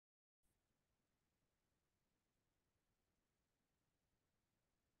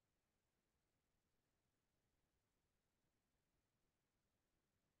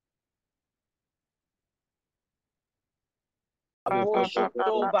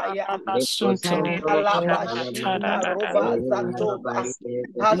Bosotobaya, Suntere Alabashika Roba Zatoba,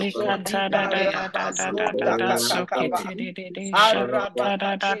 Hasodibaya Bazota Kakakaba,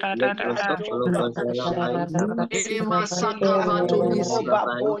 Arabakatekelia Doba Bosha, Ekelia Doba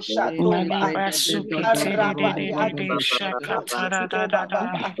Bosha Toba, Arabaya Doba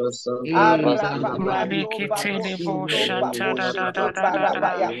Baba, Arabaya Doba Boshotoba Boshotoba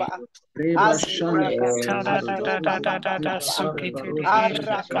Rabayaba, Azikelia Doba Baba,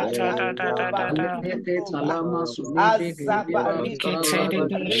 Arakaya Doba Boshotoba, Azabarika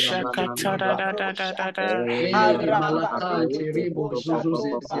Rekelia Dosha, Arabakete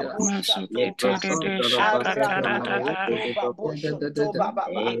Boshatoba Boshatoba, Arabaya Doba Boshotoba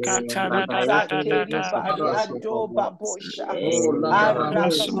Baba, Ikakeli Baria Doba Bosha,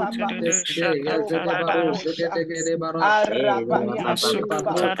 Arakataba Toba Bosha, Arabaya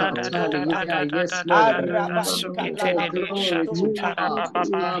Doba Boshotoba, Arabaya Boshotoba,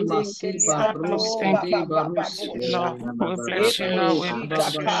 Zekelia Doba Baba Bosha, We bless you, Lord. We Ekoshika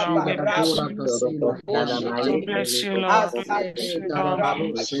bless you, Lord. We bless you. Kabarando We Boshete, bless you, Lord. We bless you, Azate Lord.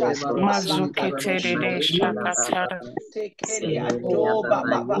 Karabashata Mazukete Balakadosha, de Shakatara. Tekelia Doba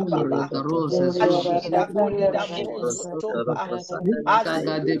Baba Baba, Ashida Kolida Bozotoba,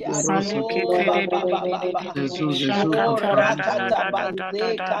 Azekia Doba Baba Baba, O Shakatara da da Rakata da da da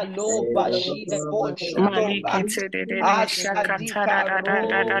da da. Bazeka Loba Shida Boshotoba, Malikete de Shakatara Asadika da da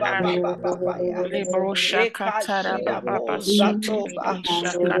da da Roba da. Baba Baba, Libro Eka Shakatara Shida Baba Sute de Bozatoba,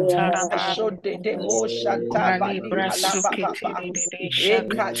 Shakatara ba. Ashode de Boshata Malibra Balika La Sukete Baba, de Eka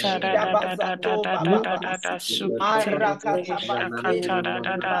Shakatara Shida da da da da da Bazatoba da da Baba, da da Sukete de Shakatara da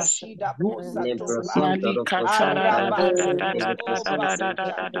Arakatabasekeli da. bashida bosatoba. Malikatara da da da da da da da da da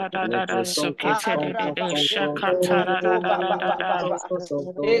da da da da da da Sukete de Shakatara da da Arabazokotoba da da baba da. baba.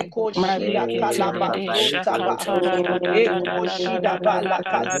 Eko shida Malikete de kalabazotaba. Shakatara da da da da Eko da da da shida da da da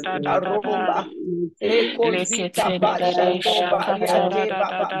da da balakazika da da da. roba. Eko zika Lekete de bashatoba Shakatara riade da da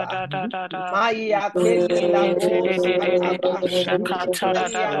da baba. da da da da. Maya keli Lekete labozataba. de Shakatara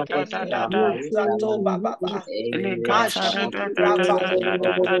da Maya da da da keli da da. labozatoba baba. Lekatara da Mashidi da da da da da rabazede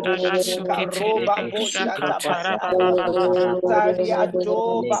da da da boshika Sukete roba de Shakatara boshatabaya. ba ba ba ba ba. Azaria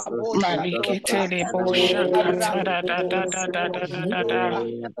doba Malikete boshatoba. de Shakatara da da da Arabakete da da da da da.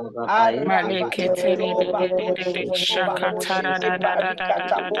 boshotoba. Arabaya Malekete doba de boshotoba Shakatara boshete da da da da da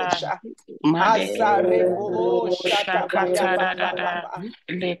barikata da da. bosha. Malekete Azarebo shatabaya Shakatara da baba da. baba.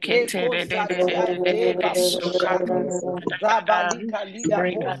 Lekete Eko zatia deba de bosha. Sukata da da da. Zabalika lida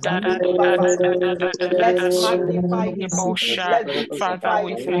Brega da da da bozatoba da da baba. da da da da Let's da magnify his name. Sukebosha. Let's Father, beautify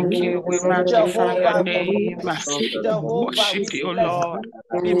we his thank name. you. We magnify your Jehovah name. Nisi, We Jehovah, we worship you, bless Lord. you.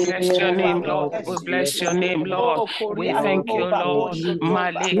 We bless your Jehovah, name, we Lord. We bless you. bless your name, Lord. Oh, We Korea thank you, Toba Lord. Boshotoba,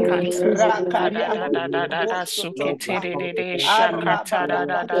 Malekata da da Rakaria da da da da da Boshotoba, sukete de shakata da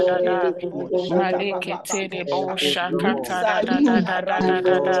da Arabakata da da da. Shede Boshata Baba Malekete de bo Bosha, shakata da da da da Zarika da da da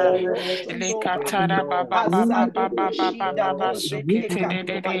Radikata da. Boshotoba, Lekata da ba ba ba ba ba ba Azadoko ba ba ba Shida ba Bozeke sukete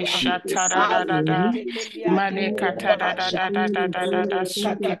de Karobaya, shata da da da da. Azeketekelia Malekata da da Dobasha, da da da da da da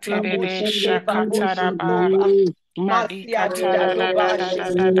sukete Zikatabo de Shedeba shakata da ba. Boshotoba, Masia Malekata Dida da da da Doba da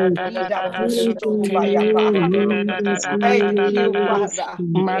da da da da da Shetekelida da da sukete Bosotoba Yaba. da Thank da you, da. Father.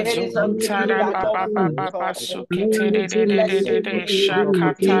 It is unto you Mazukatara that ba all ba ba praise, ba ba God. sukete We bless your name.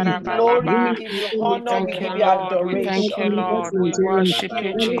 We give you shakatara ba ba glory, we ba. give you We honor, we thank you, give you Lord. We thank you, adoration. Lord. We We lift worship you,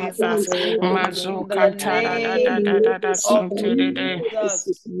 you higher. Jesus. In the Mazukatara name su of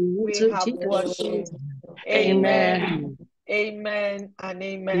Jesus, we have worshipped. Amen. Amen. Amen and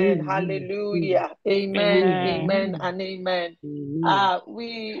amen. Hallelujah. Amen. Amen. Amen and amen.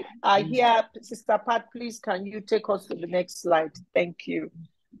 We are here. Sister Pat, please, can you take us to the next slide? Thank you.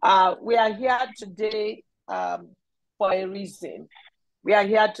 We are here today for a reason. We are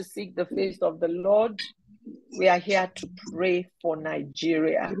here to seek the face of the Lord. We are here to pray for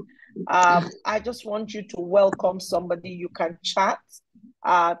Nigeria. I just want you to welcome somebody. You can chat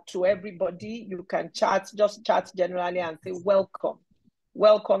to everybody. You can chat, just chat generally and say, welcome.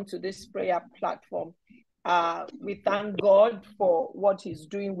 Welcome to this prayer platform. We thank God for what he's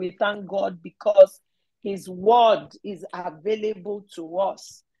doing. We thank God because his word is available to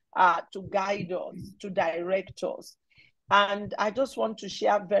us, to guide us, to direct us. And I just want to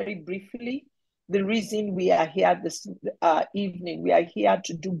share very briefly the reason we are here this evening. We are here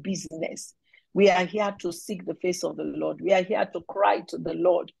to do business. We are here to seek the face of the Lord. We are here to cry to the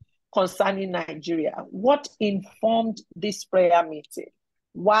Lord concerning Nigeria. What informed this prayer meeting?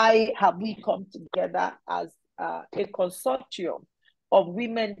 Why have we come together as a consortium of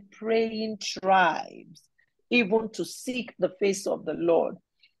women praying tribes, even to seek the face of the Lord?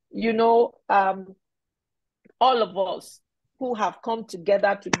 You know, all of us, who have come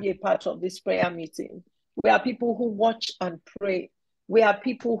together to be a part of this prayer meeting. We are people who watch and pray. We are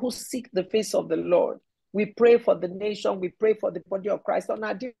people who seek the face of the Lord. We pray for the nation. We pray for the body of Christ on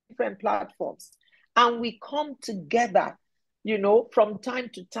our different platforms. And we come together, you know, from time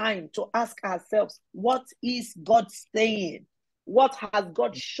to time to ask ourselves, what is God saying? What has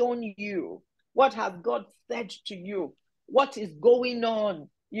God shown you? What has God said to you? What is going on,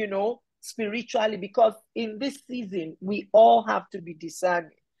 you know, spiritually? Because in this season, we all have to be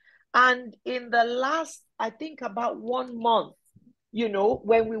discerning. And in the last, I think about 1 month, you know,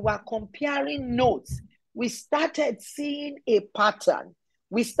 when we were comparing notes, we started seeing a pattern.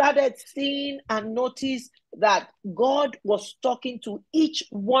 We started seeing and notice that God was talking to each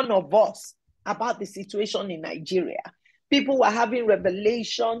one of us about the situation in Nigeria. People were having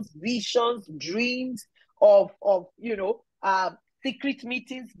revelations, visions, dreams of you know, secret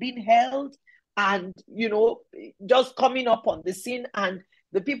meetings being held and, you know, just coming up on the scene. And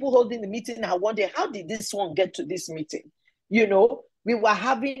the people holding the meeting are wondering, how did this one get to this meeting? You know, we were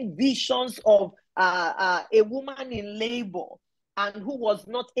having visions of a woman in labor and who was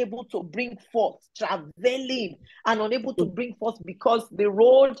not able to bring forth, traveling and unable to bring forth because the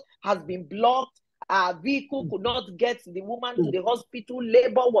road has been blocked. A vehicle could not get the woman to the hospital.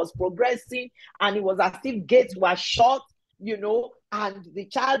 Labor was progressing and it was as if gates were shut, you know, and the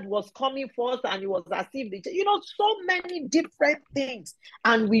child was coming forth and it was as if, you know, so many different things.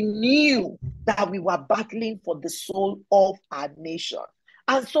 And we knew that we were battling for the soul of our nation.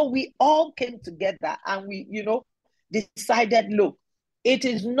 And so we all came together and we, you know, decided, look, it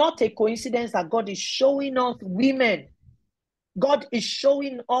is not a coincidence that God is showing us women. God is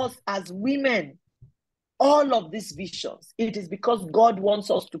showing us as women all of these visions. It is because God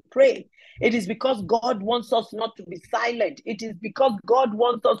wants us to pray. It is because God wants us not to be silent. It is because God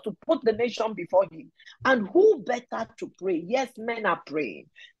wants us to put the nation before him. And who better to pray? Yes, men are praying.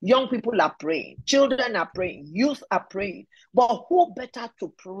 Young people are praying. Children are praying. Youth are praying. But who better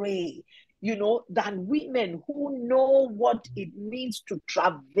to pray, you know, than women who know what it means to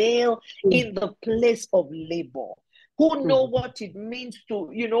travail in the place of labor, who know what it means to,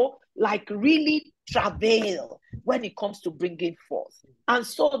 you know, like really travail when it comes to bringing forth. And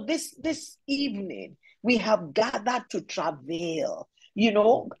so this evening, we have gathered to travail, you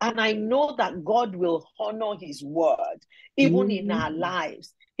know, and I know that God will honor his word, even in our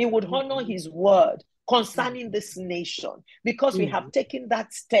lives. He would honor his word concerning this nation, because we have taken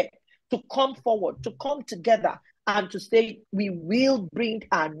that step to come forward, to come together and to say, we will bring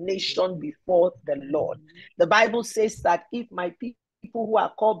our nation before the Lord. The Bible says that if my people who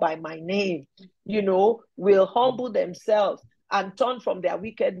are called by my name, you know, will humble themselves and turn from their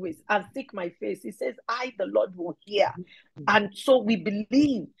wicked ways and seek my face, he says, I, the Lord, will hear. And so we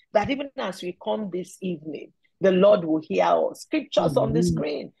believe that even as we come this evening, the Lord will hear us. Scriptures on the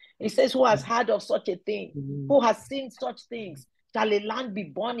screen. It says, who has heard of such a thing? Who has seen such things? Shall a land be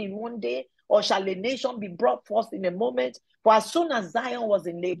born in one day? Or shall a nation be brought forth in a moment? For as soon as Zion was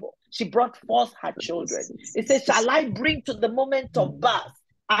in labor, she brought forth her children. It says, shall I bring to the moment of birth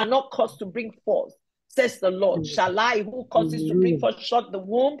and not cause to bring forth, says the Lord. Shall I, who causes to bring forth, shut the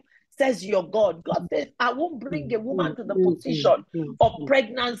womb, says your God. God says, I won't bring a woman to the position of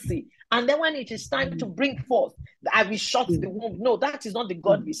pregnancy, and then when it is time to bring forth, I will shut the womb. No, that is not the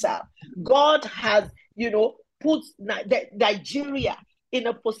God we serve. God has, you know, put Nigeria in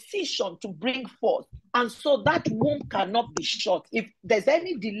a position to bring forth. And so that womb cannot be shut. If there's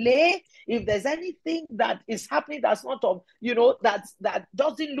any delay, if there's anything that is happening that's not of, you know, that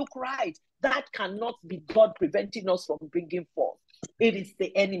doesn't look right, that cannot be God preventing us from bringing forth. It is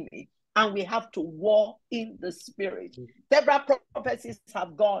the enemy. And we have to war in the spirit. Several prophecies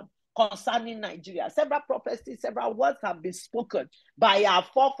have gone concerning Nigeria. Several prophecies, several words have been spoken by our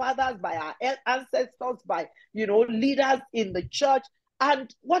forefathers, by our ancestors, by, you know, leaders in the church.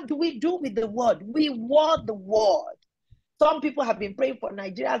 And what do we do with the word? We war the word. Some people have been praying for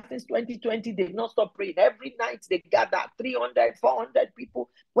Nigeria since 2020. They've not stopped praying. Every night they gather 300, 400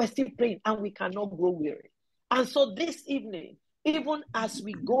 people. We're still praying and we cannot grow weary. And so this evening, even as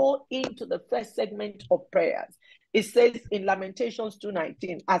we go into the first segment of prayers, it says in Lamentations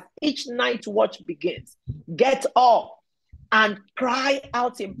 2:19, as each night watch begins, get up and cry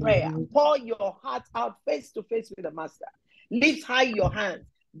out in prayer. Pour your heart out face to face with the Master. Lift high your hands.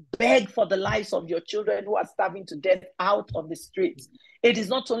 Beg for the lives of your children who are starving to death out on the streets. It is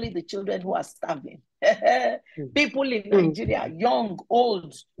not only the children who are starving. People in Nigeria, young,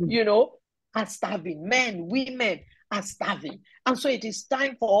 old, you know, are starving. Men, women are starving. And so it is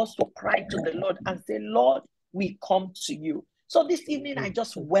time for us to cry to the Lord and say, Lord, we come to you. So this evening, I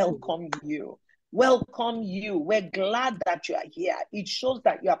just welcome you. welcome you. We're glad that you are here. It shows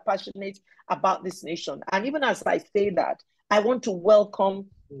that you are passionate about this nation. And even as I say that, I want to welcome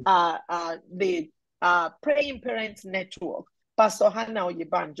the Praying Parents Network, Pastor Hannah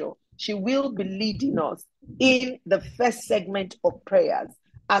Oyebanjo. She will be leading us in the first segment of prayers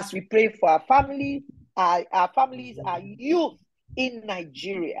as we pray for our family, our families, our youth in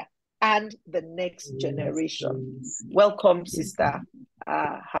Nigeria, and the next generation. Welcome, Sister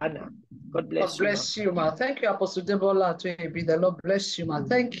Hannah. God bless you. God bless you, ma. Thank you, Apostle Debola. The Lord bless you, ma.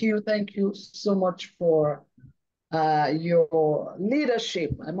 Thank you so much for your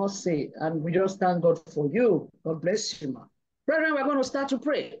leadership, I must say, and we just thank God for you. God bless you, ma. Brethren, we're going to start to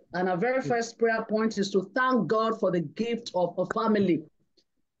pray, and our very first prayer point is to thank God for the gift of a family.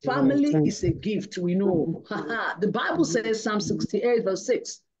 Family is a gift, we know. The Bible says, Psalm 68, verse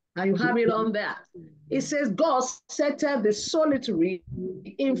 6, and you have it on there. It says, God settled the solitary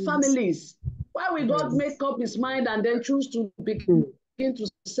in families. Why will God make up his mind and then choose to begin to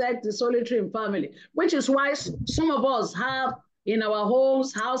set the solitary in family? Which is why some of us have in our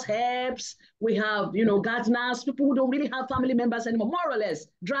homes, house helps, we have, gardeners, people who don't really have family members anymore, more or less,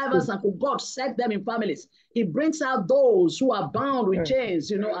 drivers, and for God set them in families. He brings out those who are bound with chains,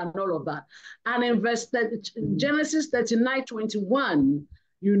 and all of that. And in Genesis 39:21,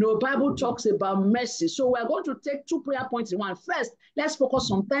 Bible talks about mercy. So we're going to take 2 prayer points in one. First, let's focus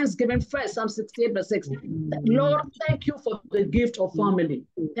on Thanksgiving first, Psalm 68, verse 6. Lord, thank you for the gift of family.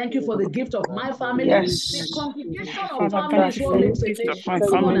 Thank you for the gift of my family. Yes. The congregation of family is what makes a nation.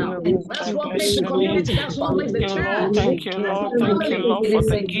 Come on now. That's what makes the community. That's what makes the church. Thank you, Lord. Thank you, Lord, for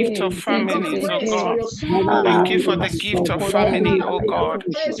the gift of family, oh God. Thank you for the gift of family,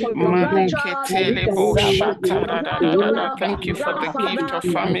 oh God. Thank you for the gift of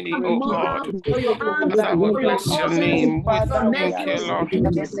family, oh God. Father, we bless your name. We thank you, Lord.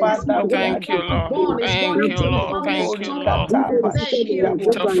 Thank you, Lord. Thank you, Lord. Thank you, Lord.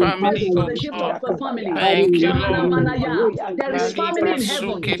 Gift of family, oh God. Thank you, Lord. There is family in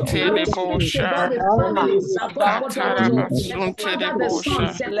heaven. The Bible speaks about the families above what the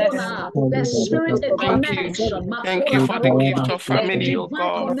Son, the Spirit, a connection. Thank you for the gift of family, oh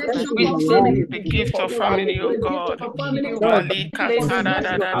God. The gift of family, oh God. Thank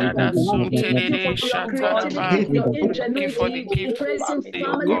you for the gift of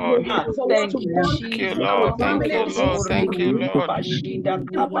family, oh God. Thank you, Lord. Thank you, Lord. Thank you, Lord.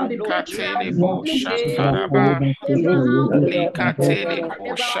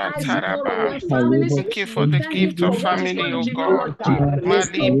 Thank you for the gift of family, oh God.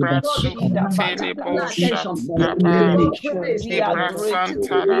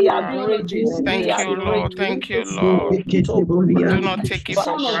 Thank you, Lord. Thank you, Lord. Do not take it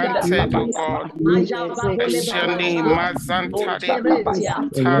for granted, oh God. Bless your name.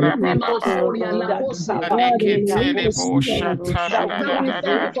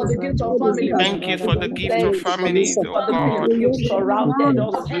 Thank you for the gift of families, oh God.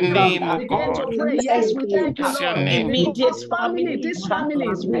 Name, oh God. Yes, we thank you, Your Lord. name. This family, these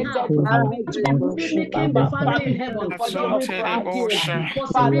families we have making the family in heaven.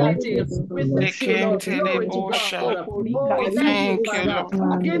 Possibility. We thank you, Lord. Glory to God. We thank you, Lord.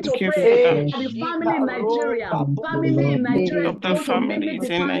 Begin to Thank you pray for for the family in Nigeria. Family in Nigeria. of the families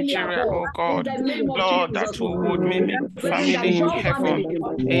in Nigeria, oh God. Lord, that would mimic family in heaven.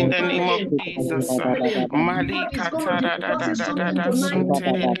 In the name of Jesus.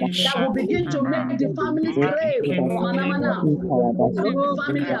 That will begin to make the families brave. The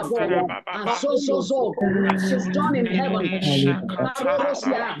family above. And so. It is done in heaven.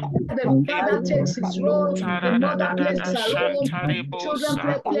 The father takes his role, the mother plays her role, children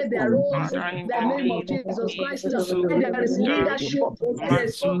play their roles. In the name of Jesus Christ, and there is leadership, there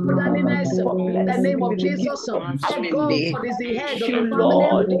is orderliness. In the name of Jesus, and God is the head of the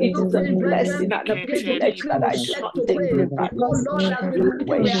family. It is a blessing and a privilege that I should not take for granted. Oh Lord, as we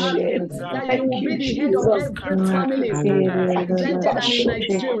put in the heart that you will be the head of every family represented and in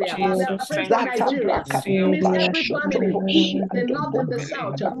Nigeria. We are praying for Nigeria. It means every family, the north and the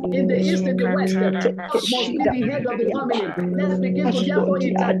south, in the east and the west, must be the head of the family. Let's begin to therefore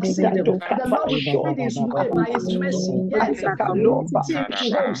intercede. The Lord will lead his way by his mercy. Yes, to homes,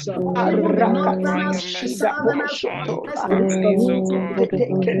 the northerners, the southerners,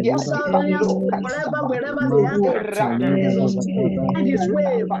 wherever they are, Jesus, find his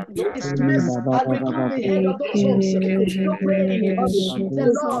way, his mercy, and become the head of those homes. You're praying,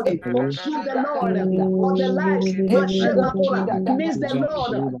 the Lord, the Lord of the lives, means the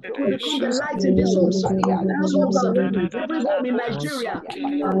Lord will become the light in these homes. Every home in Nigeria,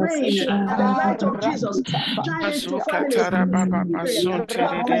 you're praying, and the light of Jesus shine into families.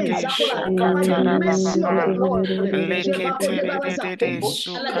 By the mercy of the Lord,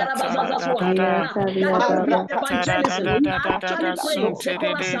 evangelism, actually praying, actually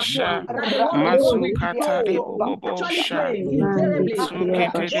praying, invariably, the Lord will grow,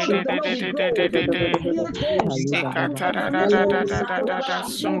 create homes,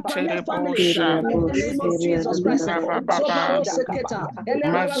 connect families, in the name of Jesus Christ.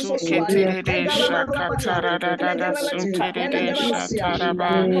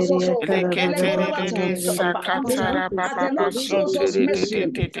 As the Lord shows us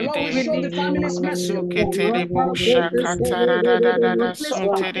mercy, the Lord will show the families mercy.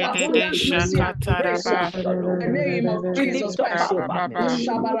 The name of Jesus Christ.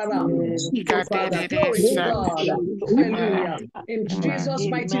 Father, glory to God. Hallelujah. In Jesus'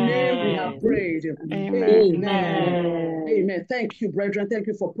 mighty name we have prayed. Amen. Amen. Thank you, brethren. Thank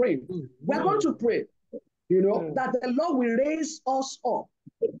you for praying. We're going to pray, that the Lord will raise us up,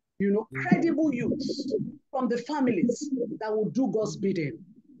 credible youths from the families that will do God's bidding.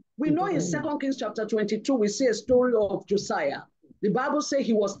 We know in 2 Kings chapter 22, we see a story of Josiah. The Bible says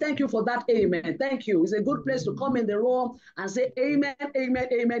he was, thank you for that, amen. Thank you. It's a good place to come in the room and say, amen, amen,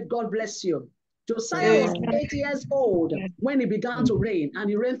 amen. God bless you. Josiah was 8 years old when he began to reign,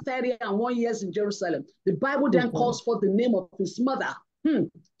 and he reigned 31 years in Jerusalem. The Bible then calls for the name of his mother,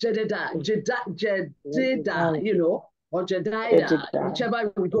 Jedidah, or Jedidah,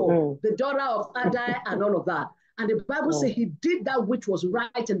 whichever we go, the daughter of Adai and all of that. And the Bible says he did that which was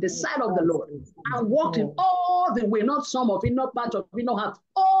right in the sight of the Lord and walked in all the way, not some of it, not part of it, not half,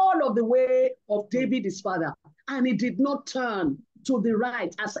 all of the way of David, his father. And he did not turn to the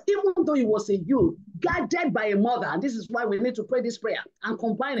right, as even though he was a youth, guided by a mother. And this is why we need to pray this prayer and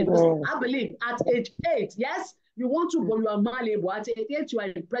combine it. Because I believe at age 8, yes, you want to, but you are malleable. At 8, you are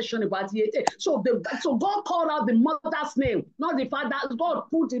impressionable. At 8. So God called out the mother's name, not the father. God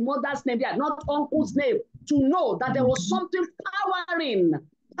put the mother's name there, not uncle's name, to know that there was something powering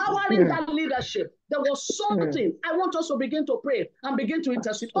that leadership. There was something. I want us to begin to pray and begin to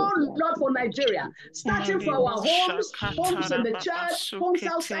intercede. Oh Lord, for Nigeria, starting for our homes in the church, homes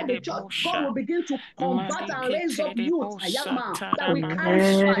outside the church, God will begin to convert and raise up youth, that will carry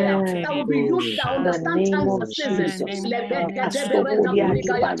fire, that will be youth that understand times and seasons.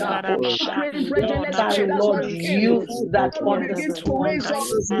 Youth that will begin to raise up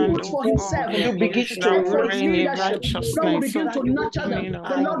youth for himself. You begin to raise leadership. God will begin to nurture them.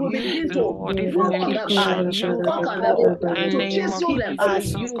 The Lord will begin to work on them, to chisel them. Father,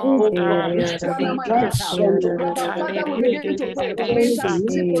 we begin to pray for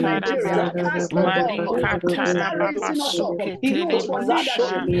intercede for Nigeria. Ask God to start raising us up youth for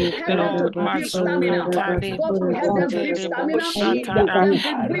leadership. Help them to give stamina. God will help them give stamina. God will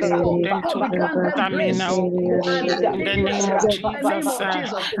give wisdom. God will grant them grace and leadership. In the name of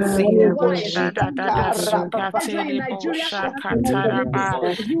Jesus, wise. In Nigeria,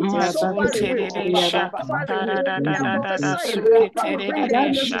 youth is so far away. The strength of the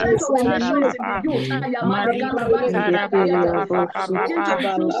nation is in the youth. Begin to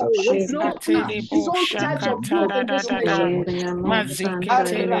his own types of youth in this nation.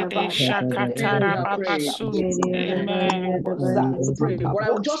 But I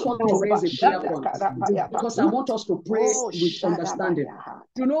just want to raise a prayer point because I want us to pray with understanding.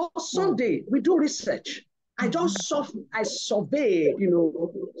 Someday we do research. I surveyed,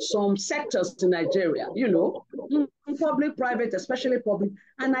 some sectors in Nigeria, public, private, especially public,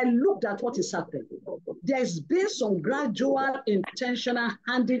 and I looked at what is happening. There's been some gradual, intentional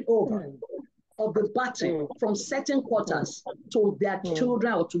handing over of the baton from certain quarters to their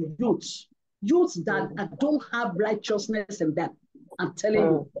children or to youths that don't have righteousness in them. I'm telling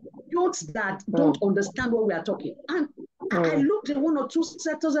you, youths that don't understand what we are talking. And I looked at one or two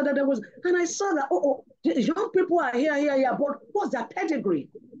sectors that there was, and I saw that, young people are here, but what's their pedigree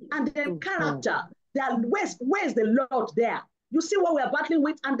and their character? Where's the Lord there? You see what we are battling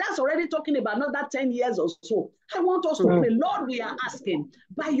with, and that's already talking about another 10 years or so. I want us to pray, Lord, we are asking,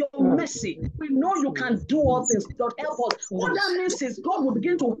 by your mercy. We know you can do all things. Lord, help us. What that means is God will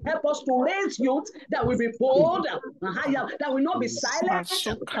begin to help us to raise youth that will be bold, that will not be silent,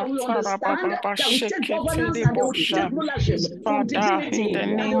 that will understand, that will take governance and they will take rulership from divinity,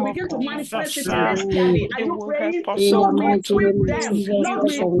 and they will begin to manifest it celestially. Are you praying? Lord, we equip them. Lord,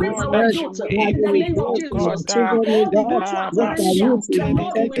 we equip our youth in the name of Jesus. All the youth who are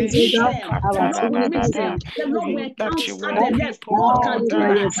currently down, the Lord will meet them. The Lord will meet them. The Lord will encounter them. Yes, God can do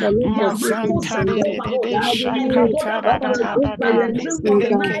that. By the dreams of the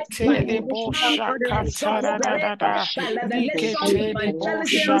night, by the vision, by the sons of the day, by revelation, by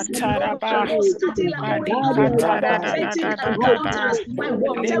intelligence, by prophetic encounters, by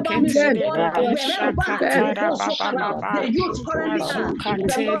whatever means, God, wherever the youth currently are,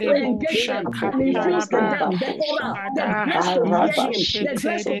 the Lord will engage them and infuse in them the aura, the grace to hear Him, the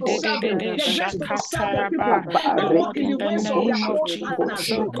grace to serve Him, the grace to serve the people, not walk in the ways of their forefathers,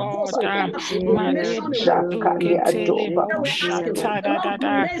 because of their nation we're asking, Lord,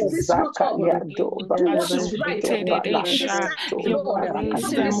 raise this youth up, do what is right, not in the sight of the Lord, not in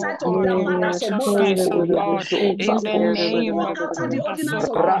the sight of their fathers or mothers, God, in the name of walk after the ordinance of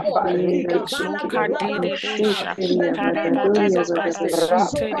the Lord. In the name of Jesus Christ,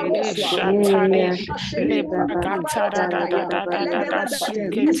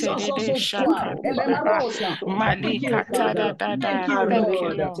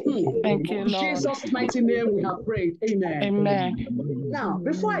 Thank you, Lord. In Jesus' mighty name we have prayed. Amen. Amen. Now,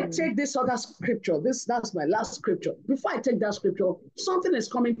 before I take this other scripture, that's my last scripture. Before I take that scripture, something is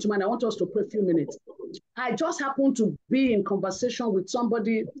coming to mind. I want us to pray a few minutes. I just happened to be in conversation with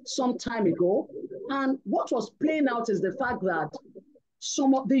somebody some time ago, and what was playing out is the fact that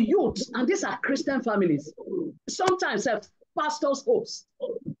some of the youth, and these are Christian families, sometimes have pastors' homes.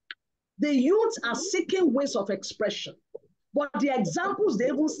 The youth are seeking ways of expression, but the examples they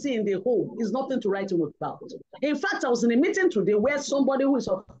even see in the home is nothing to write home about. In fact, I was in a meeting today where somebody who is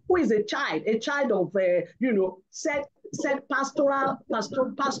a child of said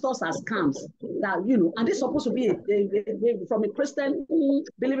pastors as camps that and this is supposed to be from a Christian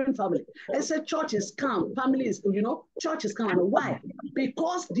believing family. They said church is camp, family is church is camp. And why?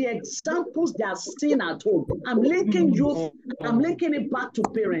 Because the examples they are seeing at home. I'm linking youth. I'm linking it back to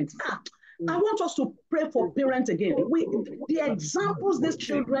parents. I want us to pray for parents again. The examples these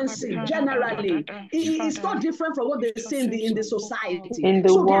children see generally is not different from what they see in the society.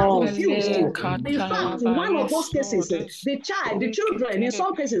 So they are confused. In fact, in one of those cases, the children, in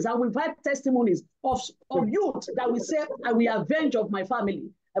some cases, and we've had testimonies of youth that will say, I will avenge of my family.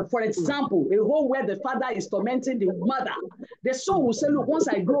 For example, a home where the father is tormenting the mother, the son will say, look, once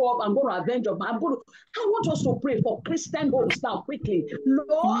I grow up, I'm going to avenge of I want us to pray for Christian homes now quickly.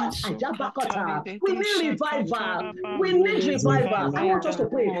 Lord, we need revival. We need revival. I want us to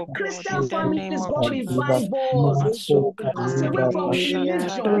pray. Christian families, God, revive us. Us away from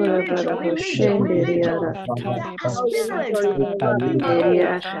religion. There are spirits in our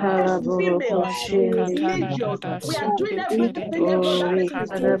females, religious. We are doing everything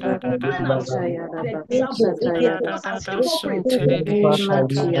other places to train us to be the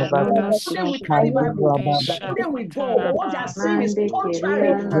example. Today we carry Bible. Today we go. But what they are saying is contrary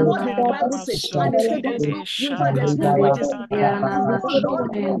to what the Bible says. And they say, in fact, there's no point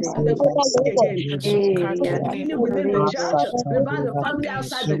in family within the church, revive the family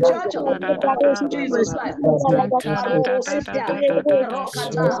outside the church. Jesus Christ.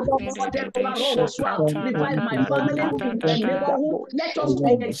 Revive my family in the neighborhood. Let us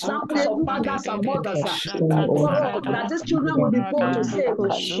be examples of fathers and mothers. That these children will be bold to say,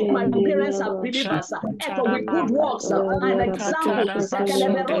 my parents are believers. With good works and example.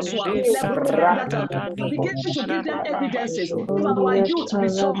 Begin to give them evidences. If our youth be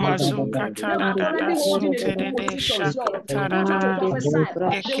so confident, they are already holding a good position. So to prophesy,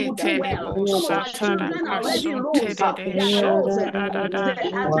 they will do well. Some of our children are already roles. They are roles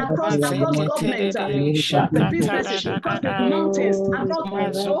across government, the businesses, across the mountains, across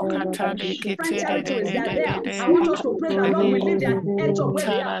different territories. They are there. I want us to pray that Lord will leave their edge of where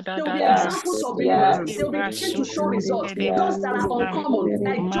they are. They will be examples of believers. They will begin to show results. Those that are uncommon,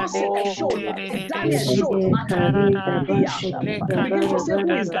 like Joseph showed, Daniel showed, begin to say, who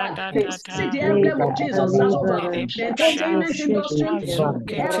is that? See the emblem of Jesus all over the entertainment industry,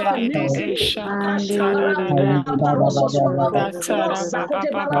 wherever music,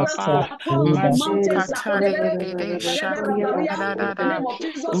 of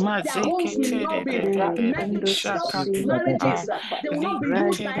Jesus, their homes will not be self-marriages. They will not be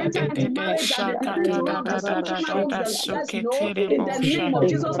used by enter into marriage and they begin to run dysfunctional homes. Let's know in the name of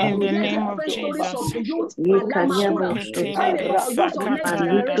Jesus. In the name of stories of Jesus. the youth. When the youth of next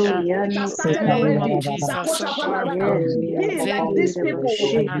generation, it has started already. Be like these people.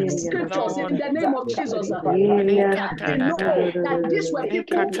 Scriptures in the name of Jesus. They know that these were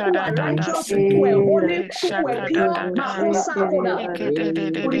people who were righteous, who were holy, who were pure,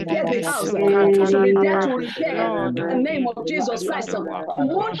 to repair the house, to be there to repair in the name of Jesus Christ.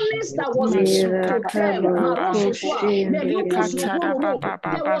 Monies that was given to them,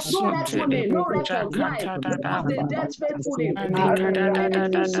 there was no reckoning, no record life because they dealt faithfully.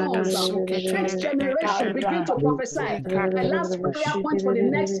 Next generation begin to prophesy. My last prayer point for the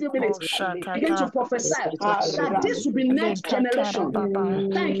next few minutes, begin to prophesy that this will be next generation.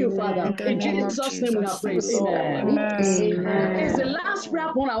 Thank you, Father. In Jesus' name we have prayed. Amen. It's the last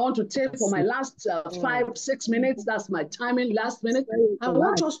prayer point I want to take for my last 5-6 minutes. That's my timing, last minute. I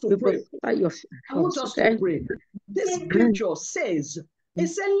want us to pray. I want us to pray. This scripture says, he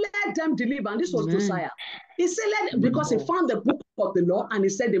said, let them deliver. And this was Josiah. He said, because he found the book of the law and he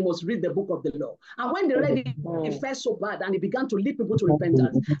said they must read the book of the law. And when they read it, it felt so bad and he began to lead people to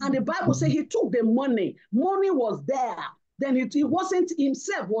repentance. And the Bible says he took the money. Money was there. Then he wasn't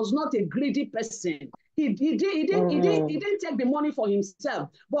himself, was not a greedy person. He didn't take the money for himself,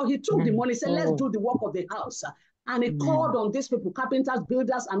 but he took the money, said, let's do the work of the house. And he called on these people, carpenters,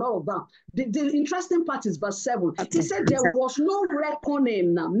 builders, and all of them. The interesting part is verse 7. He said there was no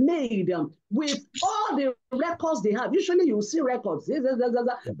reckoning made with all the records they have. Usually you see records, but it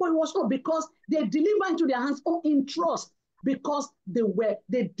was not, because they deliver into their hands in trust, because they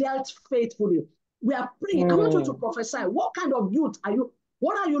dealt faithfully. We are praying. I want you to prophesy. What kind of youth are you?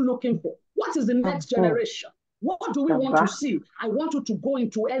 What are you looking for? What is the next generation? What do we want to see? I want you to go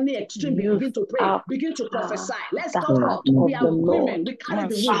into any extreme, begin to pray, begin to prophesy. Let's talk about we are women, we carry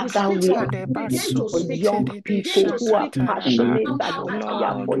the word, begin to speak. Young people who are passionate and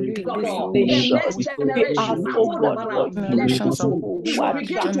fire for you in this nation. We ask, oh God, for young people who are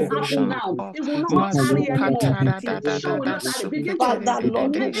begin to happen now. It will not carry anymore. Father,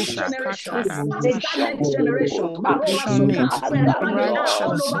 Lord, next generation. What is that next generation? Wherever they are,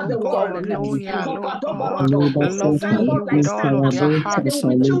 all over the world. Loving you with all of their hearts,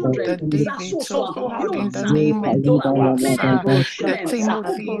 the Davids, oh God, in the name of Jesus, the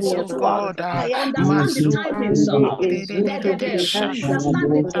Timothy's, oh God,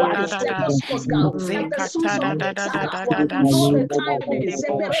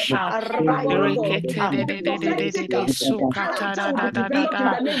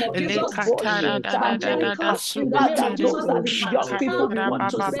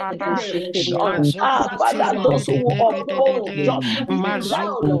 Father, those who uphold jobs,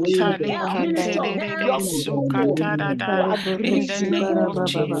 in the name of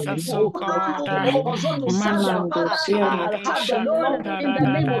Jesus, oh God, have the Lord in the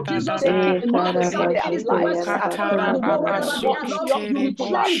name of Jesus. In all the southeast, the west, wherever they are, Lord, you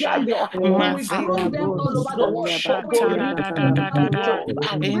train them there. You will grow them all over the world.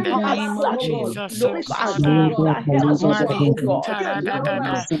 In the name of Jesus, oh God,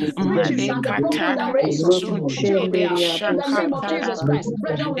 riches and the broken down pieces of the name of Jesus Christ.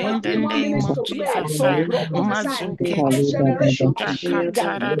 Brethren, we have 3 more minutes to pray. So prophesy. Next generation, parents,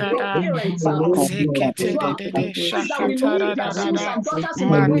 that we lead our sons and daughters in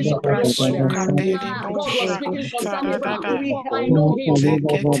the ways of the Lord. God was speaking concerning Abraham. I know him. To speak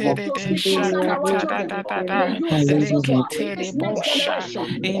concerning our children, the youth and so forth. This next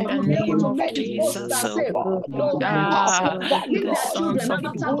generation, in the name of Jesus, the sons of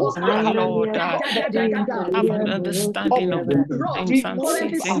Issachar, Lord, that have an understanding of the times and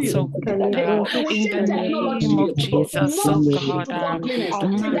seasons, so in the name of Jesus, so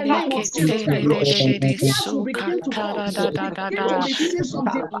God,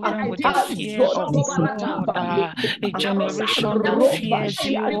 with the fear of God, a generation that fears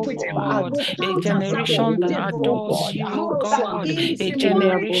you, oh God, a generation that adores you, oh God, a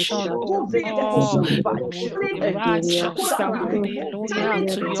generation, oh God, righteous, loyal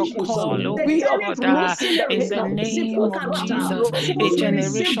to your call, oh God, in the name of Jesus, a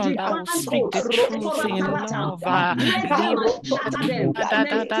generation that will speak the truth in love, in the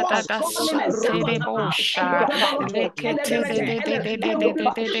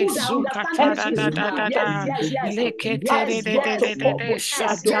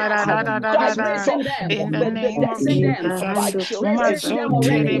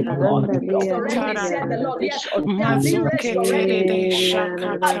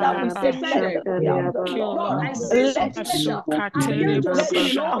name of you, Lord, I Lord. see something special. I'm beginning to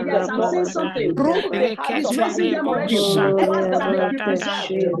see, yes, I'm seeing something. He's raising them already. The ones that are being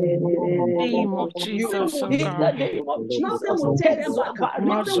preserved. Name of Jesus, oh God. Nothing will take them back.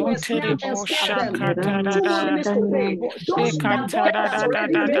 Nothing will escape them. 2 more minutes to pray. Those that God has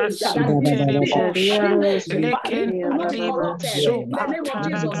already raised, that His will not be corrupted. In the name of Jesus,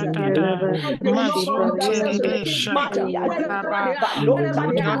 they will not corrupt themselves to the king's matter. Wherever they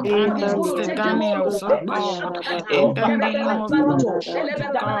are, He's going to take them all. In the name of God,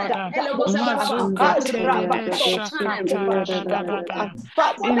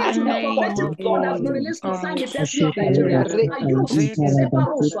 in the name of God has been released concerning the destiny of Nigeria. Are you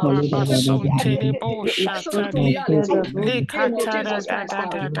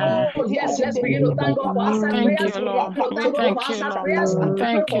Oh, yes, let's begin to thank God for answered prayers. Thank God for answered prayers. We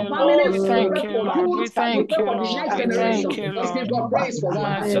pray for families, we pray for youth, we pray for the next generation. Let's give God praise for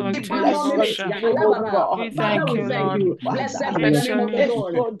that. Father, we thank you. Blessed be the name of the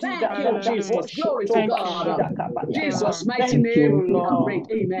Lord. Thank you, Jesus. Glory to God. Jesus' mighty name, we have prayed.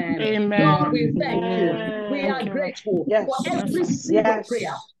 Amen. Lord, we thank you. We are grateful for every single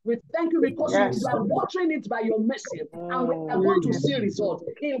prayer. We thank you because you are watering it by your mercy, and we are going to see results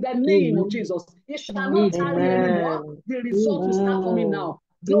in the name of Jesus. It shall not tarry anymore. The result will start coming now.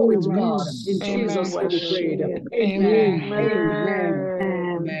 Glory to God. In Jesus' name we prayed. Amen.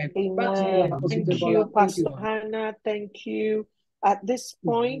 Amen. Thank you, Pastor Hannah. Thank you. At this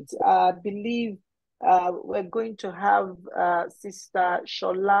point, I believe we're going to have Sister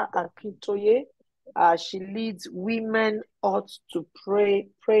Shola Akintoye. She leads Women Ought to Pray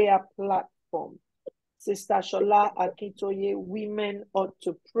prayer platform. Sister Shola Akintoye, Women Ought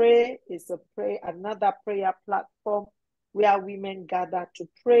to Pray is another prayer platform where women gather to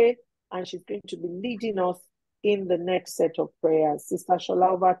pray, and she's going to be leading us in the next set of prayers. Sister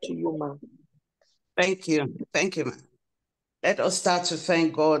Shola, over to you, ma'am. Thank you. Thank you, ma'am. Let us start to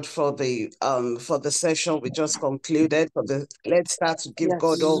thank God for the session we just concluded. Let's start to give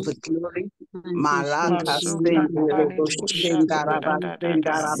God all the glory.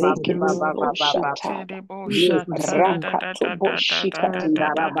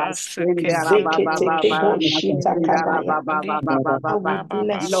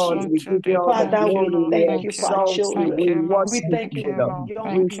 Lord, we give you all the glory. We exalt you. We worship you, Lord.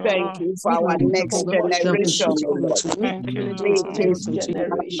 We thank you for our next generation, Lord.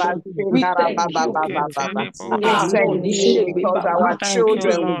 We thank you because our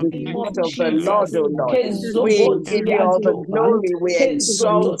children will be taught of the Lord, O Lord. We give you all the glory. We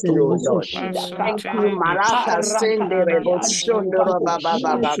exalt you, O Lord. Thank you, Maraka Senderebo Shondoro Baba.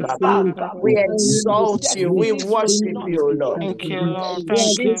 We exalt you. We worship you, O Lord. Thank you, Lord. In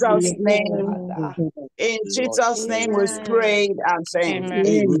Jesus' name. In Jesus' name we prayed and thank.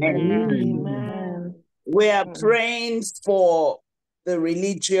 Amen. We are praying for the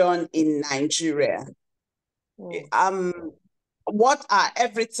religion in Nigeria.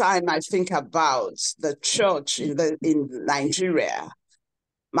 Every time I think about the church in Nigeria,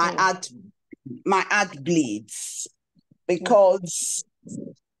 my heart bleeds, because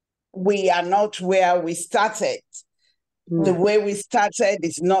we are not where we started. The way we started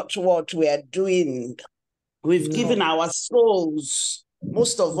is not what we are doing. We've given our souls,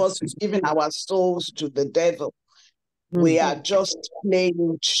 most of us, we've given our souls to the devil. We are just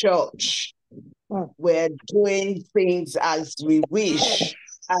playing church. We're doing things as we wish,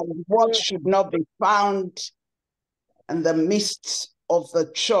 and what should not be found in the midst of the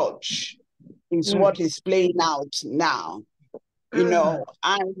church is what is playing out now. You know,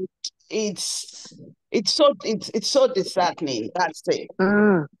 and it's so disheartening. That's it.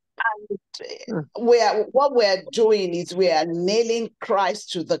 And what we're doing is we are nailing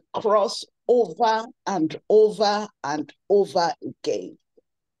Christ to the cross over and over and over again.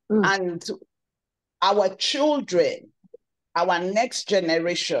 And our children, our next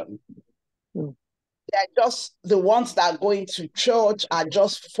generation, they're just the ones that are going to church are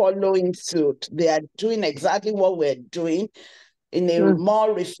just following suit. They are doing exactly what we're doing in a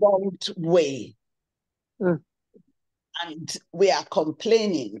more reformed way. And we are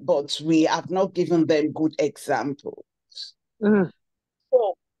complaining, but we have not given them good examples.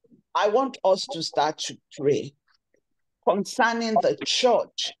 So I want us to start to pray concerning the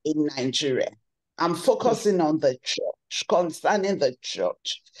church in Nigeria. I'm focusing on the church, concerning the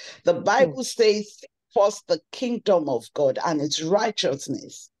church. The Bible says, first the kingdom of God and its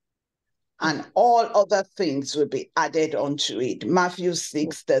righteousness, and all other things will be added unto it. Matthew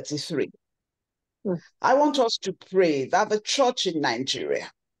 6:33. I want us to pray that the church in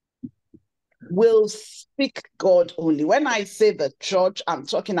Nigeria will speak God only. When I say the church, I'm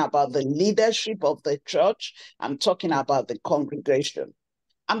talking about the leadership of the church. I'm talking about the congregation.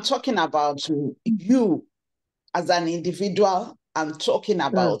 I'm talking about you as an individual. I'm talking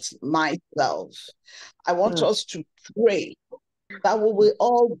about myself. I want us to pray that we will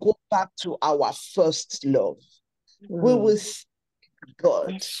all go back to our first love. We will seek God.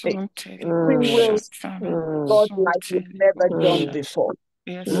 We will seek God like we've never done before.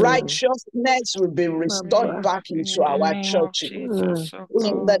 Righteousness will be restored back into our churches.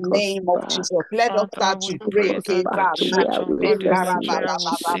 In the name of Jesus, let us start to pray.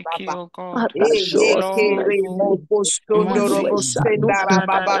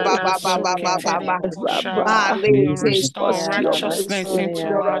 Restore righteousness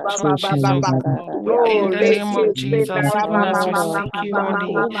into our churches, oh God. In the name of Jesus, even as we seek you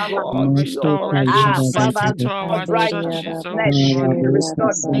only, restore righteousness into our churches, oh God. In the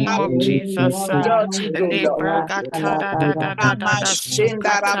name of Jesus, show mercy, O Lord. Even as we seek you,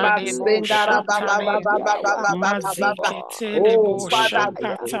 Father, you will restore righteousness, oh God.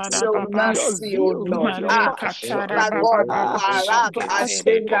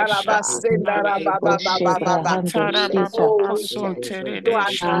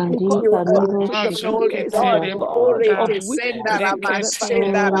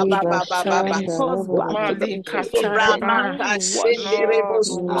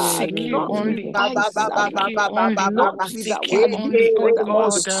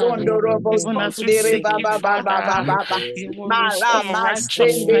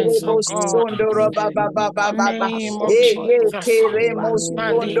 In the name of Jesus.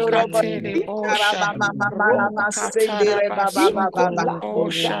 In the name of Jesus,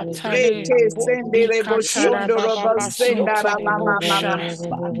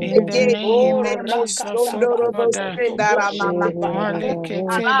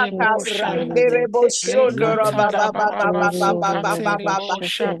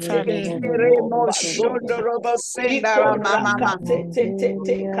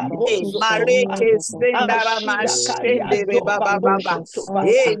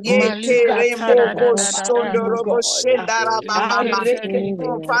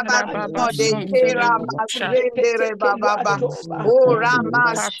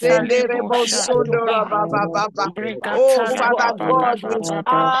 Oh, Father God, we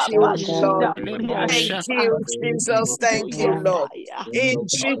thank you, Lord. Thank you, Jesus. Thank you, Lord. In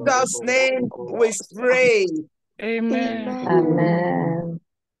Jesus' name we pray. Amen.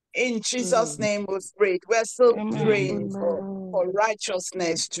 In Jesus' name we pray. We're still praying for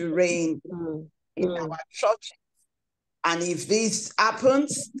righteousness to reign in our church. And if this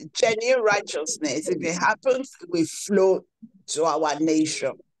happens, genuine righteousness, if it happens, we flow to our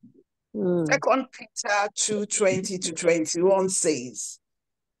nation. 2 Peter 2:20-21 says,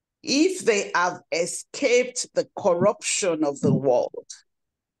 if they have escaped the corruption of the world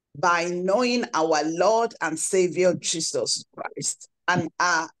by knowing our Lord and Savior Jesus Christ and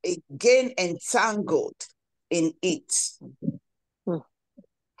are again entangled in it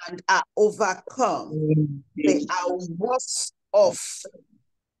and are overcome, they are worse off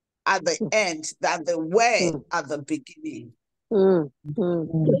at the end than they were at the beginning.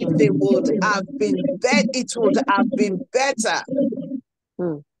 If they would have been it would have been better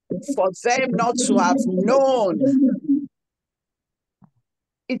for them not to have known.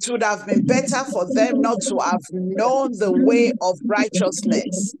 It would have been better for them not to have known the way of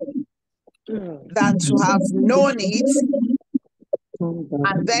righteousness than to have known it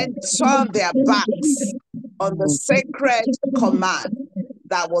and then turn their backs on the sacred command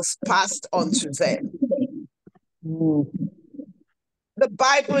that was passed on to them. The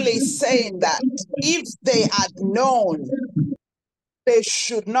Bible is saying that if they had known, they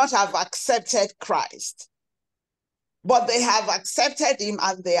should not have accepted Christ. But they have accepted him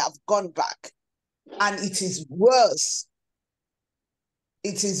and they have gone back. And it is worse.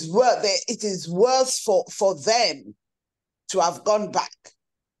 It is worse for them to have gone back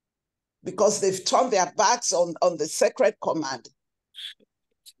because they've turned their backs on the sacred command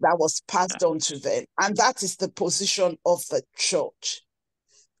that was passed on to them. And that is the position of the church.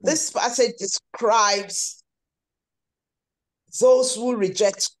 This passage describes those who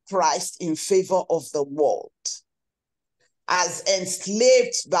reject Christ in favor of the world as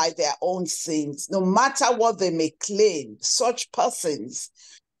enslaved by their own sins. No matter what they may claim, such persons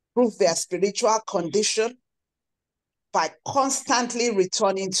prove their spiritual condition by constantly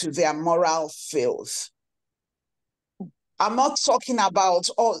returning to their moral filth. I'm not talking about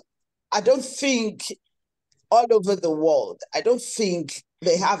I don't think all over the world, I don't think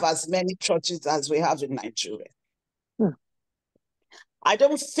they have as many churches as we have in Nigeria. I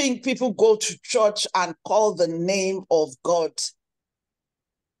don't think people go to church and call the name of God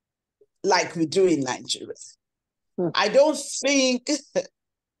like we do in Nigeria. I don't think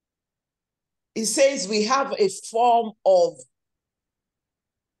it says we have a form of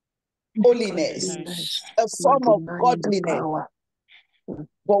holiness, a form of godliness,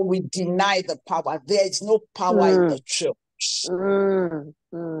 but we deny the power. There is no power in the church.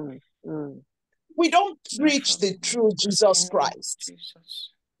 We don't preach the true Jesus Christ.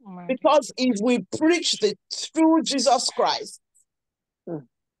 Because if we preach the true Jesus Christ,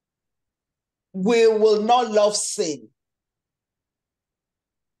 we will not love sin.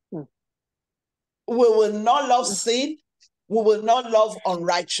 We will not love sin. We will not love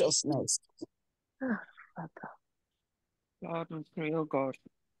unrighteousness. Lord, we pray, oh God,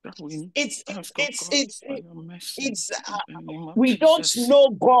 that we we don't know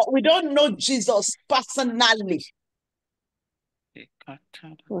God. We don't know Jesus personally.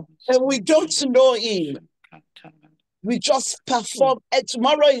 And we don't know him. We just perform. And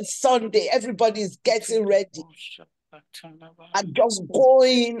tomorrow is Sunday. Everybody is getting ready and just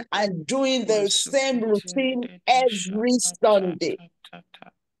going and doing the same routine every Sunday.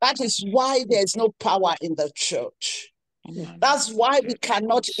 That is why there's no power in the church. That's why we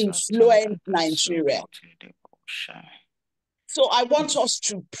cannot influence Nigeria. So I want us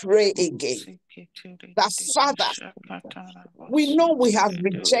to pray again. That Father, we know we have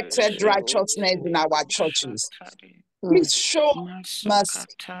rejected righteousness in our churches. Please show mercy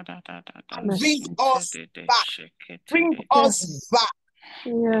and bring us back. Bring us back.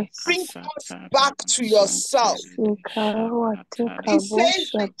 Bring us back to yourself. It says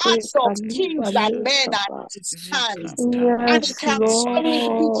the acts of kings and men are in his hands, and he can turn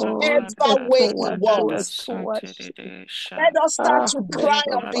whichever way he wants. Let us start to cry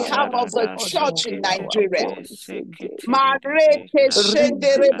on behalf of the church in Nigeria.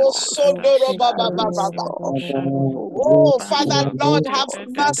 Oh, Father, Lord, have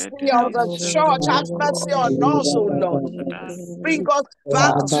mercy on the church. Have mercy on us, oh Lord. Bring us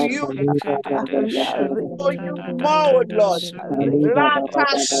back to you. For you more, Lord. Raka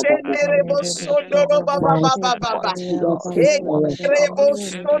shenderebo sondoro baba baba baba. Ekrebo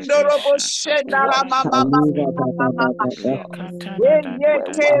sondoro bo shendara mama mama mama.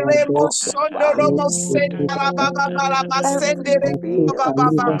 Yekerebo sondoro bo sendara baba baba sendere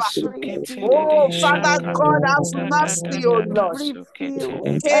baba baba. Oh, Father God, have mercy, oh Lord.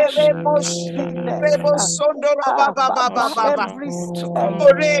 Kerebo shenderebo sondoro baba baba baba. Oh,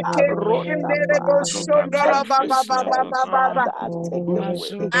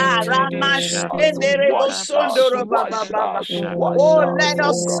 let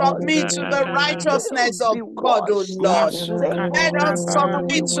us submit to the righteousness of God, oh Lord. Let us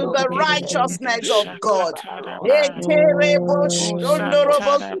submit to the righteousness of God.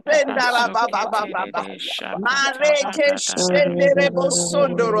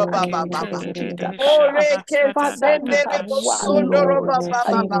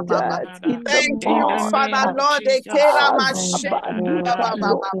 Thank you, Father Lord.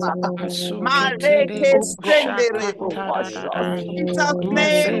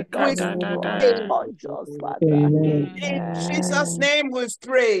 In Jesus' name we've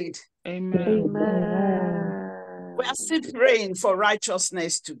prayed. Amen. We are still praying for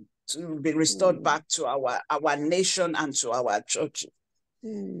righteousness to be restored back to our nation and to our church.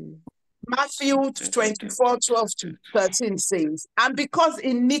 Matthew 24:12-13 says, and because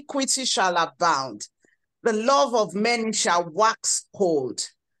iniquity shall abound, the love of many shall wax cold,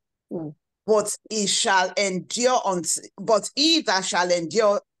 but he that shall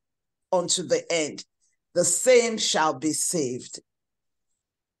endure unto the end, the same shall be saved.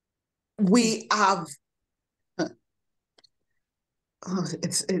 We have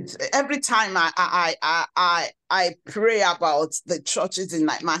it's every time I pray about the churches in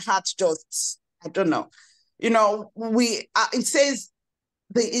my heart just, I don't know, it says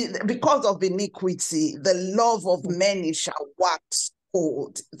because of iniquity the love of many shall wax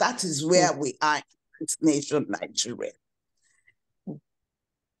cold. That is where we are in this nation, Nigeria.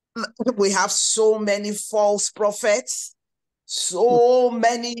 We have so many false prophets, so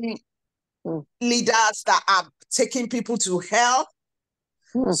many leaders that are taking people to hell.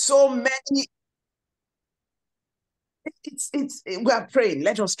 So many. We are praying.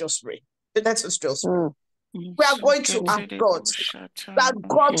 Let us just pray. Let us just pray. We are going to ask God that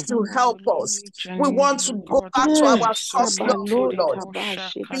God to help us. We want to go back to our first love, oh Lord.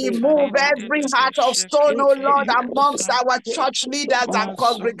 Remove every heart of stone, oh Lord, amongst our church leaders and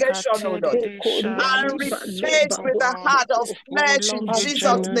congregation, oh Lord. And replace with the heart of flesh in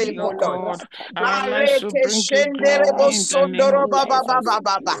Jesus' name, oh Lord. Mareke shenderebo sondoro baba baba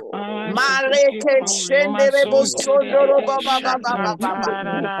baba. Mareke shenderebo sondoro baba baba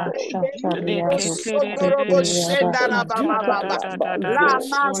baba. Sondoro shendara baba baba. La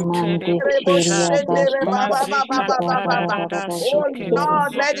masterebo shendere baba baba baba. Oh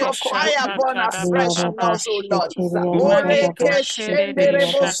Lord, let your fire burn afresh in us, oh Lord. Moreke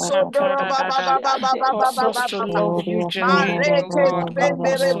shenderebo sondoro baba baba baba to baba. love you genuinely, Mareke God. Help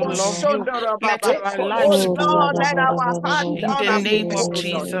us to shenderebo love you. sondoro Let baba. our Oh lives Lord, burn let our heart in burn the name afresh, of oh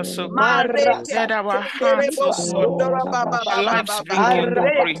Lord. Jesus, oh God. Mareke Let our hearts, shenderebo oh God, sondoro baba our baba lives baba. begin to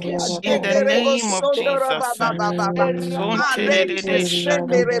break Reke in the shenderebo name of sondoro Jesus. baba baba. Mareke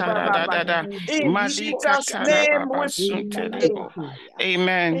shendere baba. In Jesus' name we pray.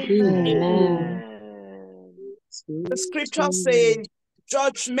 Amen. The scripture says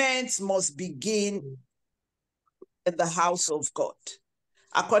judgment must begin in the house of God,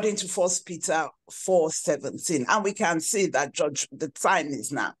 according to 1 Peter 4:17. And we can see that the time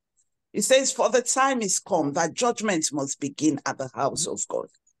is now. It says, for the time is come that judgment must begin at the house of God.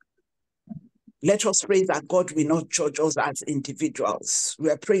 Let us pray that God will not judge us as individuals. We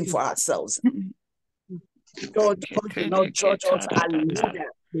are praying for ourselves. God will not judge us as leaders.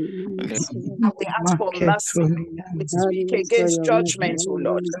 And we ask for mercy. We speak against judgment, oh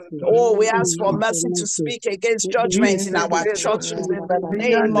Lord. Oh, we ask for mercy to speak against judgment in our churches in the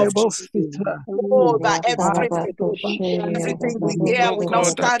name of Jesus. Oh, that everything we hear will not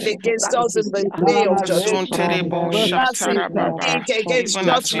stand against us in the day of judgment. Mercy, speak against Even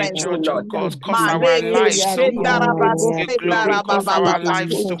as we judgment, oh judge, oh Lord. God, cause our lives, oh God, to give glory, cause our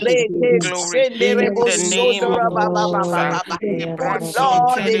lives to give glory in the name of Jesus. Oh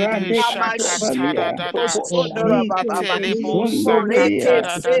Lord,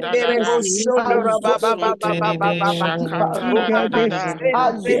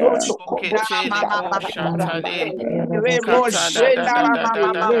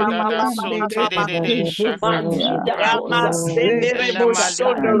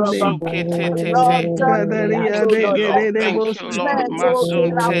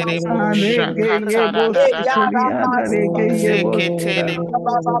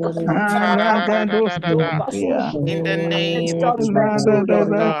 in the name of judgment, oh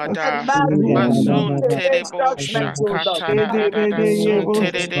Lord. God, Against judgment, oh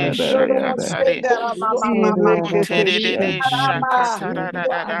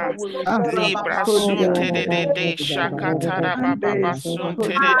Libra sunte de shakatara baba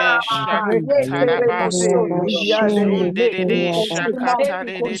sunte de shakataraba sunde de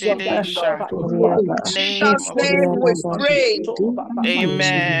shakatare de sha. Name Jesus' of name we pray.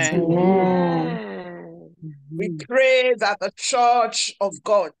 Amen. We pray that the church of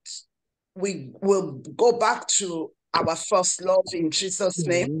God, we will go back to our first love in Jesus'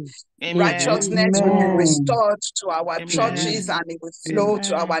 name. Amen. Righteousness will be restored to our churches and it will flow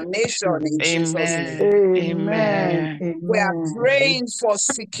to our nation in Jesus' name. Amen. We are praying for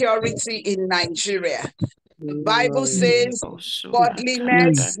security in Nigeria. The Bible says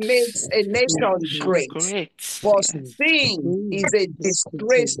godliness makes a nation great, but sin is a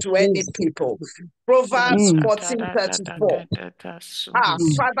disgrace to any people. Proverbs 14:34.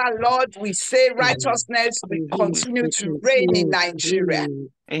 Father, Lord, we say righteousness will continue to reign in Nigeria.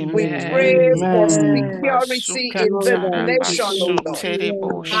 We pray for security in this nation, O Lord.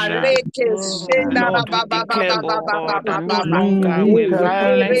 Lord, we declare, oh God, that no longer will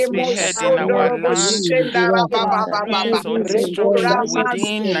violence be heard in our land, violence or destruction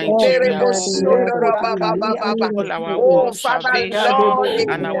within Nigeria, oh God. All our walls salvation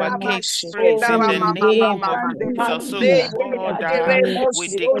and our gates praise in the name of Jesus, oh God. We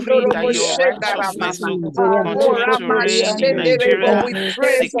decree that your righteousness, oh God, continue to reign in Nigeria.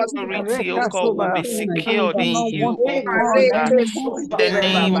 Security, oh God, will be secured in you, oh God. In the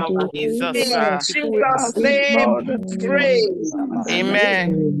name of Jesus. In Jesus' name, pray.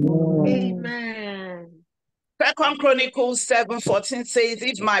 Amen. Amen. 2 Chronicles 7:14 says,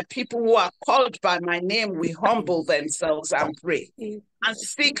 if my people who are called by my name will humble themselves and pray and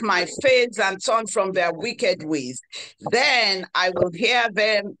seek my face and turn from their wicked ways, then I will hear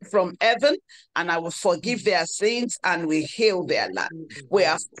them from heaven and I will forgive their sins and will heal their land. We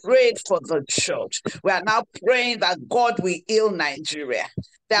have prayed for the church. We are now praying that God will heal Nigeria.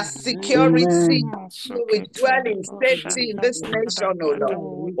 their security. Amen. We will dwell in safety in this nation, oh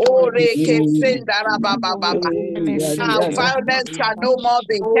Lord. Violence shall no more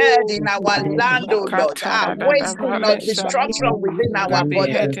be heard in our land, oh Lord. Wasting or destruction within our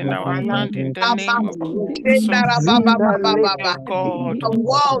borders. In our land, in the name of Jesus. God. Our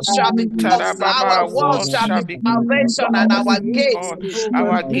walls shall be peace. Our walls shall be salvation, and our gates.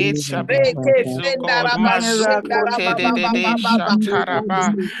 Our gates shall be peace, oh God.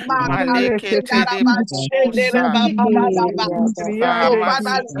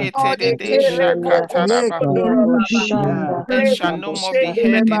 There shall no more be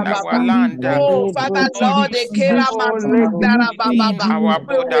heard in our land. Oh, Father Lord, our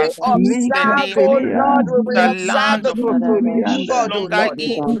borders. oh Lord, we will The observe land of God, oh longer Lord.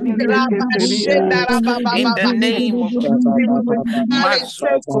 eat. In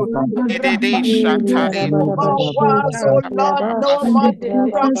In the name of walls, oh Lord, no more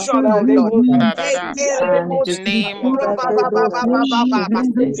destruction, oh Lord. The name of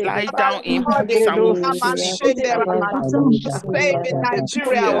lie down in peace and save in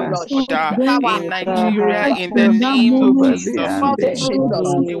Nigeria, oh Lord. in Nigeria, in the name of Jesus.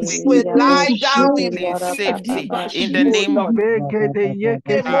 We lie down in safety in the name of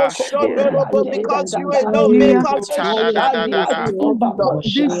because you alone make us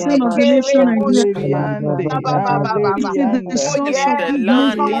This son of the nation, the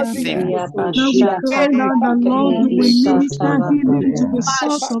land is safety. Now we pray that the Lord will minister healing to the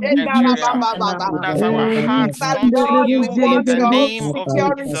source of this As our hearts come to you in the name of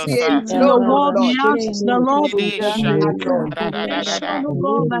Jesus. Your word, we ask the Lord to nation, oh God,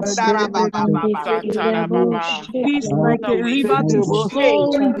 peace like a river to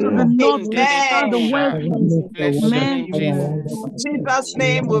flow into the north, the south, the west. Amen. In Jesus'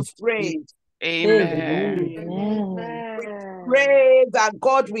 name we've prayed. Amen. We pray that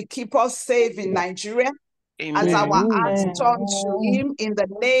God will keep us safe in Nigeria. Amen. As our hearts turn to Him in the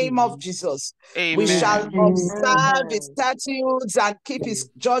name of Jesus. Amen. We shall observe His statutes and keep His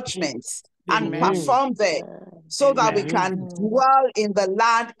judgments and perform them, so that we can dwell in the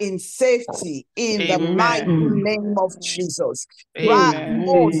land in safety in the mighty name of Jesus. Amen.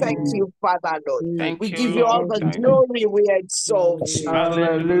 Oh, thank you, Father Lord. Thank we you, give you all the glory. We exalt you.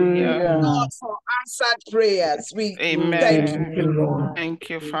 Hallelujah. Lord, for answered prayers. We thank you, Lord. Thank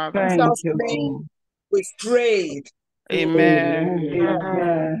you, Father. In Jesus' name, we've prayed. Amen.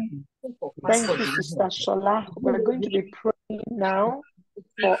 Thank you, Sister Shola. We're going to be praying now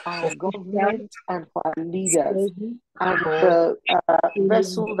for our government and for our leaders. And the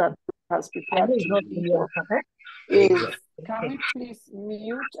vessel that has prepared to lead us is, can we please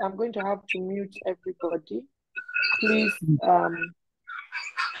mute? I'm going to have to mute everybody. Please.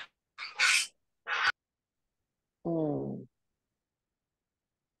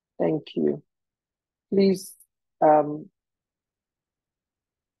 Thank you. Please, the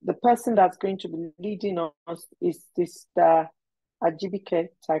person that's going to be leading us is Sister Ajibike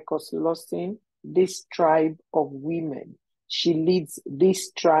Tychus Lawson, this tribe of women. She leads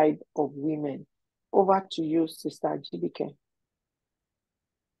this tribe of women. Over to you, Sister Ajibike.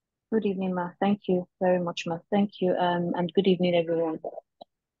 Good evening, Ma. Thank you very much, Ma. Thank you, and good evening, everyone.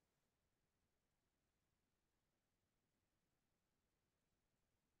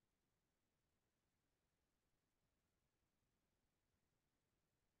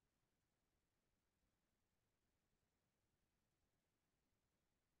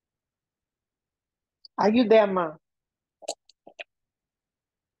 Are you there, Ma?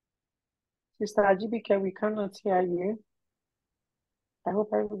 Sister Ajibike, we cannot hear you. I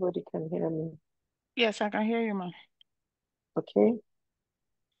hope everybody can hear me. Yes, I can hear you, Ma. Okay.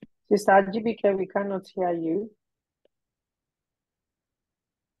 Sister Ajibike, we cannot hear you.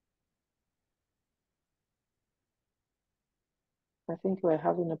 I think we're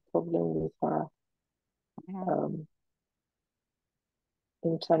having a problem with our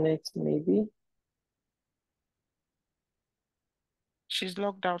internet, maybe. She's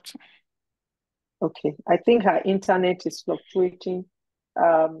logged out. Okay, I think her internet is fluctuating.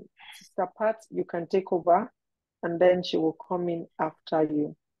 Sister Pat, you can take over, and then she will come in after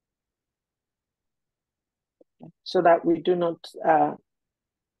you, so that we do not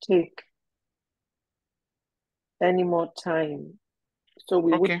take any more time. So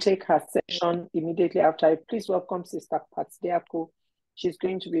we would take her session immediately after. Please welcome Sister Pat Diako. She's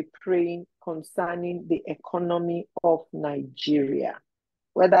going to be praying concerning the economy of Nigeria.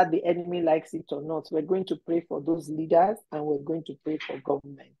 Whether the enemy likes it or not, we're going to pray for those leaders, and we're going to pray for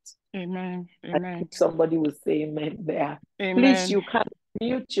government. Amen. Amen. Somebody will say amen there. Amen. Please, you can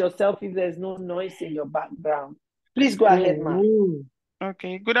mute yourself if there's no noise in your background. Please go ahead, ma'am.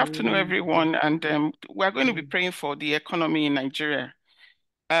 Okay, good afternoon, everyone. And we're going to be praying for the economy in Nigeria.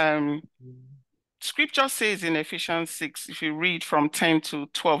 Scripture says in Ephesians 6, if you read from 10 to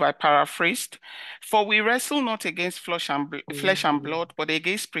 12, I paraphrased, for we wrestle not against flesh and blood, but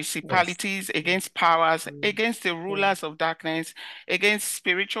against principalities, against powers, against the rulers of darkness, against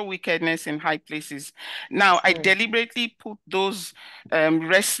spiritual wickedness in high places. Now, I deliberately put those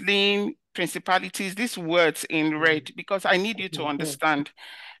wrestling principalities, these words in red, because I need you to understand.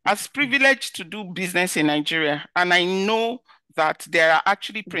 As privileged to do business in Nigeria, and I know that there are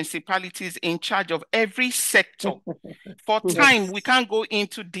actually principalities in charge of every sector. For time, we can't go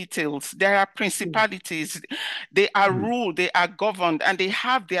into details. There are principalities. They are ruled, they are governed, and they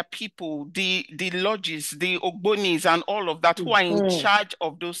have their people, the lodges, the ogbonis, and all of that who are in charge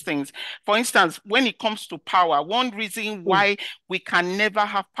of those things. For instance, when it comes to power, one reason why we can never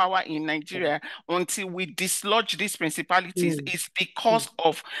have power in Nigeria until we dislodge these principalities is because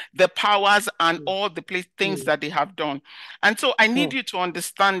of the powers and all the things that they have done. And so I need you to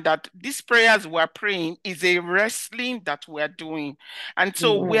understand that these prayers we're praying is a wrestling that we're doing. And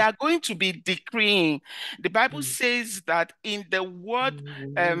so we are going to be decreeing. The Bible says that in the word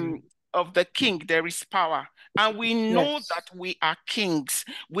of the king, there is power. And we know that we are kings.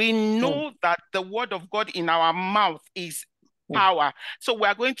 We know that the word of God in our mouth is power. So we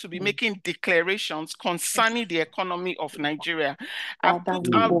are going to be making declarations concerning the economy of Nigeria. I've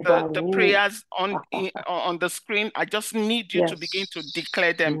put out the prayers on the screen. I just need you to begin to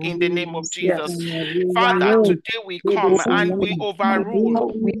declare them in the name of Jesus. Father, today we come and we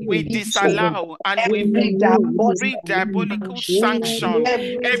overrule, we disallow, and we every diabolical sanction,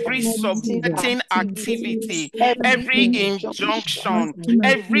 every submitting activity, every injunction,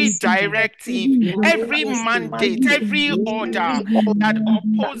 every directive, every mandate, every order that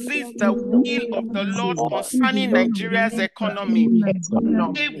opposes the will of the Lord concerning Nigeria's economy.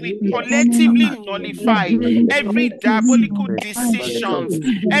 We collectively nullify every diabolical decisions,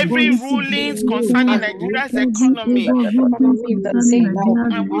 every rulings concerning Nigeria's economy,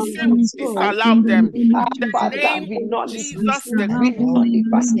 and we say we disallow them. In the name of Jesus, the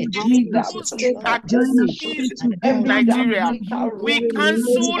Nigeria, we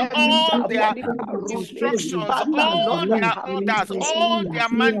cancel all their instructions, all their orders, all their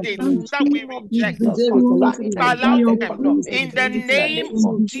mandates that we reject. Allow them in the name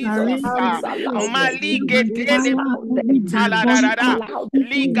of Jesus.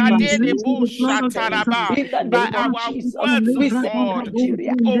 By our words, Lord,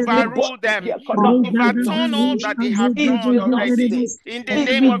 overrule them, overturn all that they have done already. In the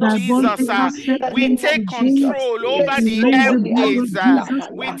name of Jesus, we take control over the airways.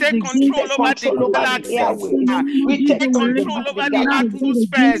 We take control over the galaxies. We take control over the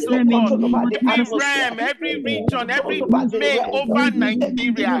atmospheres, oh God. Every realm, every region, every domain over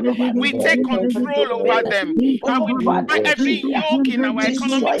Nigeria. We take control over them. And we destroy every yoke in our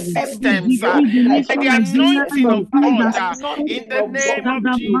economic systems by the anointing of God in the name of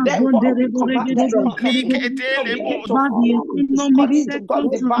Jesus.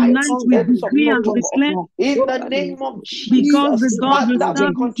 In the name of Jesus, because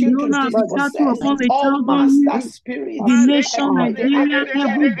the God will serve all master spirits, the nation Nigeria,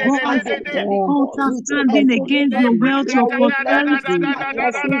 every voice, altar standing against your wealth, your prosperity, we raise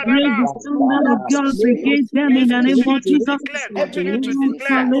the standard of God against them in the name of Jesus.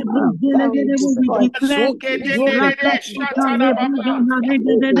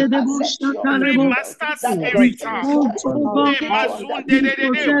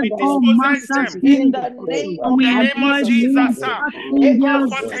 In the name of Jesus,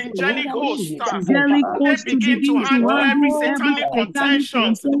 angelic host, begin to handle every satanic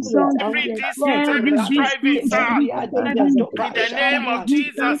contention, every deceit, every striving, in the name of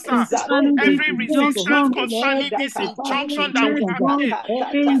Jesus, every resistance concerning this injunction that we have made,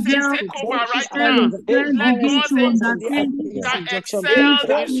 take over right now. Let God that excels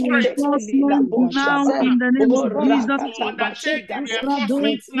in strength now in the name of Jesus. to undertake the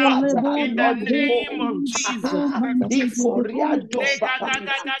reinforcements now in the name of Jesus.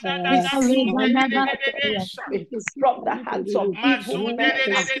 From the hands of evil men,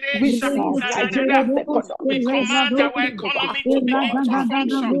 we command our economy to begin to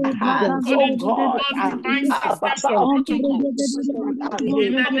function according to God's divine systems and protocols.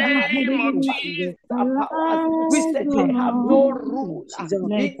 In the name of Jesus. We said they have no rule in the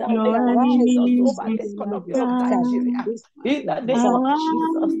name of Jesus over the economy of Nigeria. In the name of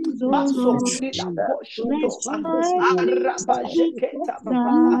Jesus,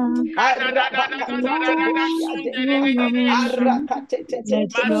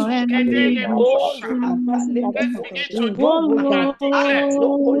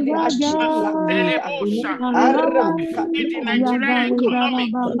 Nigerian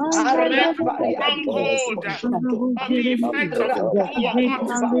economy from every stronghold of the effects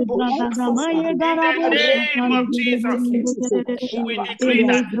of poor government. In the name of Jesus, we decree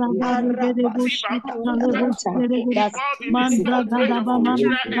that involved in the sabotage of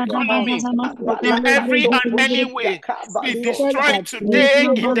Nigerian economy in every and any way be destroyed today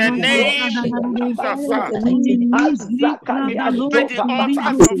in the name of Jesus. By the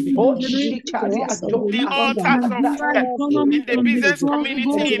altars of the altars of fear in the business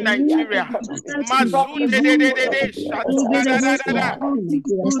community in Nigeria.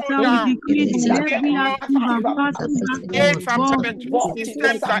 Gates and perpetual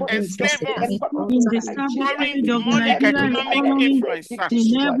systems that enslave us, foreign demonic economic influence. In the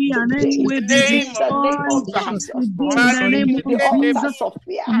name of Jesus.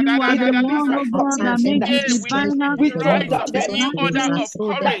 You are the one, oh God, that makes it divine. We rise up a new order of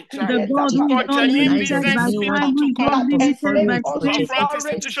courage the God who is for not genuine limited business by people time, to who is not come limited by confront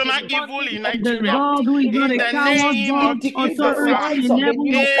institutional evil in the Nigeria. God who is not In a the coward, name God, of Jesus, authority in heaven, we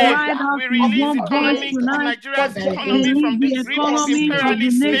cried out we in release one voice tonight. Nigeria's economy Release from the the grip of economy of the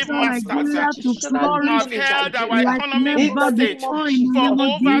imperialist slave nation masters Nigeria to who flourish have held our like economy never hostage before in the for name of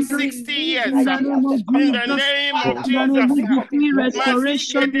over Jesus. 60 years. In the name of In the Jesus, name of in the name Jesus. we decree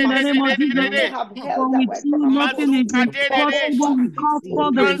restoration in the name of Jesus. For with you nothing is impossible. We call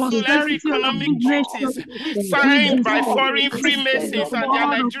for the Cancel every prosperity of economic this treaties nation. We signed by decree foreign Freemasons and their God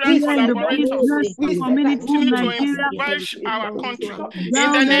of Nigerian fear in the collaborators business community in continue to Nigeria. impoverish our country. In the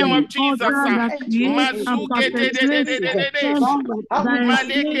Down name every of Jesus. altar that creates and perpetuates systems that enslave us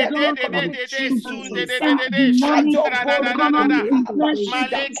to create demonic economic inflation.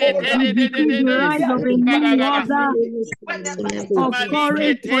 We decree the rise of a new order of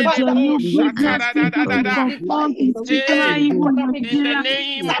courage for genuine business people to confront institutional evil in In the Nigeria.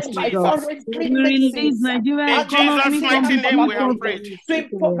 name of Jesus. We release Nigeria In economy Jesus' from mighty the name grip we have of prayed.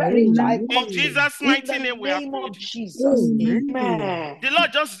 Amen. In Jesus' mighty name we have prayed. The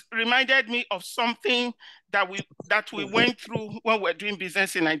Lord just reminded me of something that we went through when we were doing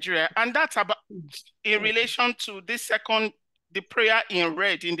business in Nigeria, and that's about in relation to this second, the prayer in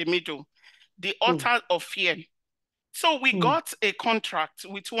red in the middle, the altar of fear. So we got a contract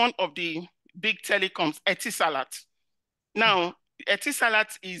with one of the big telecoms, Etisalat. Now,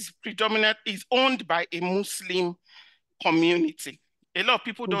 Etisalat is owned by a Muslim community. A lot of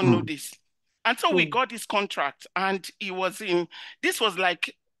people don't know this. And so we got this contract, and this was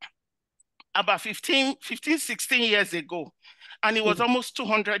like about 15, 16 years ago. And it was almost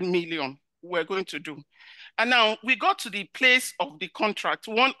 200 million we're going to do. And now we got to the place of the contract,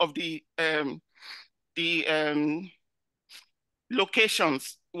 one of the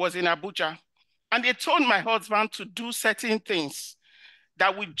locations was in Abuja. And they told my husband to do certain things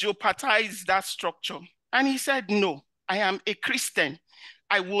that would jeopardize that structure. And he said, no, I am a Christian.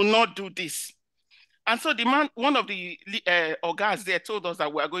 I will not do this. And so the man, one of the guys there told us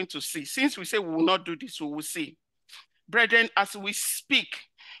that we are going to see. Since we say we will not do this, we will see. Brethren, as we speak,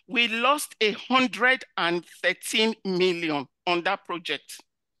 we lost 113 million on that project.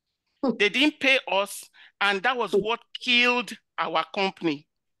 They didn't pay us, and that was what killed our company.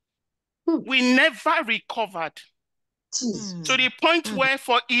 We never recovered. To the point where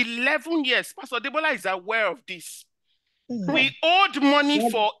for 11 years, Pastor Debola is aware of this. We owed money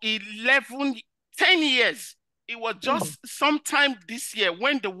for 10 years. It was just sometime this year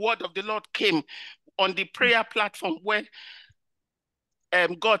when the word of the Lord came on the prayer platform where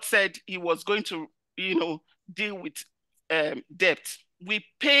God said he was going to, deal with debt. We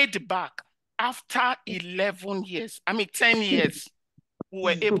paid back after 11 years. 10 years, we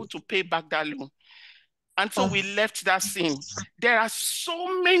were able to pay back that loan. And so we left that scene. There are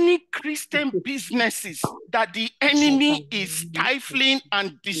so many Christian businesses that the enemy is stifling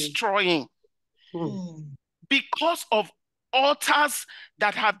and destroying because of altars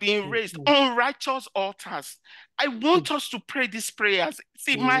that have been raised, unrighteous altars. I want us to pray these prayers.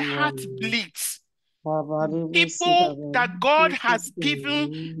 See, my heart bleeds. People that God has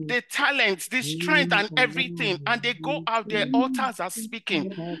given the talents, the strength and everything, and they go out there, altars are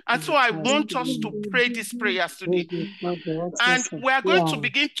speaking. And so I want us to pray these prayers today. And we are going to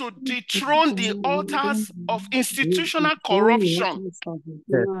begin to dethrone the altars of institutional corruption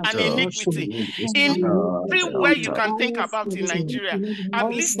and iniquity in everywhere you can think about in Nigeria.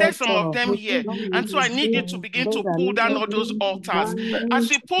 I've listed some of them here. And so I need you to begin to pull down all those altars. As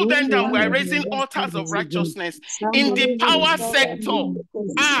we pull them down, we're raising altars altars of righteousness. In the power sector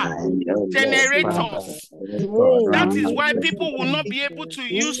are generators. That is why people will not be able to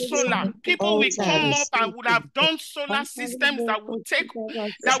use solar. People will come up and would have done solar systems that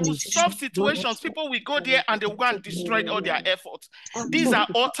would solve situations. People will go there and they will go and destroy all their efforts. These are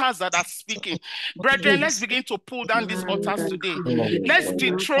altars that are speaking. Brethren, let's begin to pull down these altars today. Let's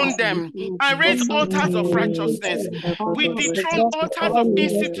dethrone them and raise altars of righteousness. We dethrone altars of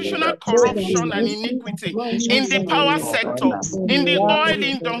institutional corruption and iniquity in the power sector, in the oil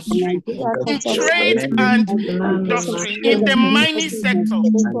industry, in trade and industry, in the mining sector,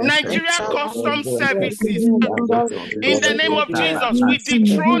 Nigeria Customs Services. In the name of Jesus, we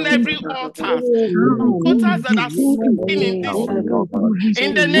dethrone every altars that are speaking in this.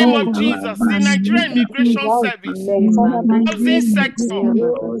 In the name of Jesus, the Nigeria Immigration Service, housing sector,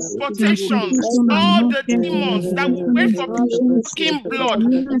 transportation, all the demons that will wait for skin blood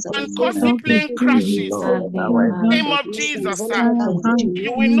and causing plane crashes. In the name of Jesus,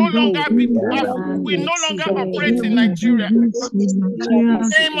 you will no longer operate in Nigeria. In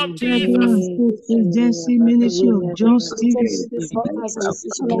the name of Jesus. Agency, Ministry of Justice, Department of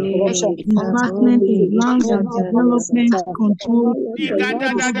Land and Development Control.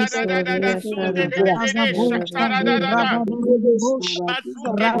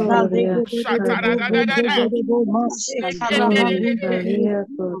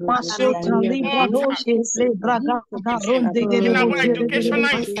 In our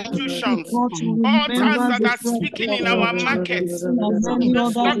educational institutions, altars that are speaking in our markets, the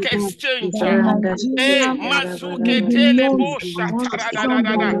stock exchange.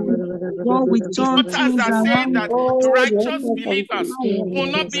 Altars that say that righteous believers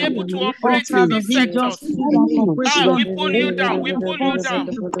will not be able to operate in these sectors. We pull you down. We pull you down.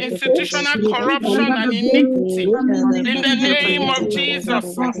 Institutional corruption and iniquity. In the name of Jesus,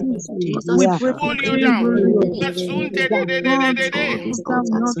 we pull you down.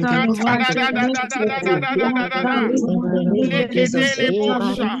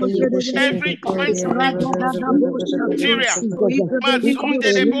 Every Nigeria,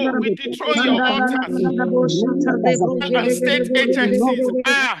 we dethrone your altars and state agencies.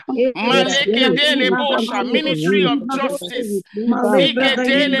 Ministry of Justice,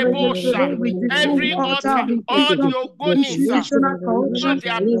 every altar, all the Ogonis, all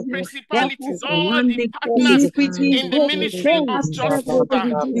their principalities, all the partners in the Ministry of Justice,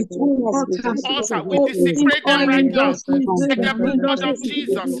 we desecrate them right now. By the blood of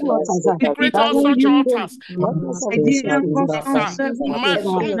Jesus, desecrate all such altars.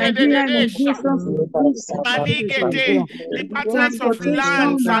 Departments of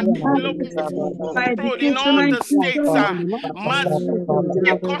lands and development in all the states,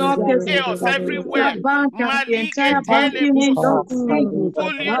 chaos everywhere.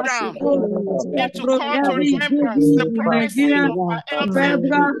 Pull you down into call to remembrance the prophecy of our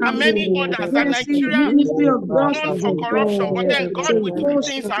elders and many others that Nigeria is known for corruption, but then God will turn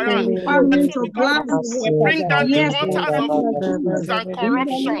things around. We bring down the altars of and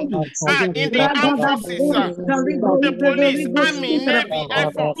corruption in the armed forces, the police, army, navy,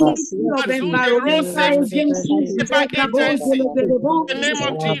 air force, road safety, cyber agency. In the name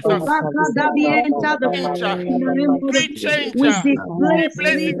of Jesus, great change,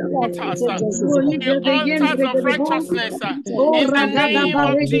 replace the altars of righteousness. In the name of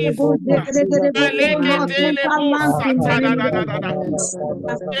Jesus.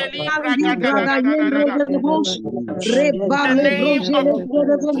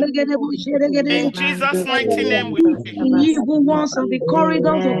 In Jesus' mighty name we pray. Evil ones of the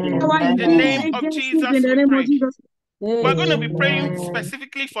corridors of power in the name of Jesus we pray. We're going to be praying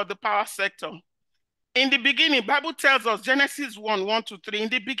specifically for the power sector. In the beginning, Bible tells us, Genesis 1:1-3, in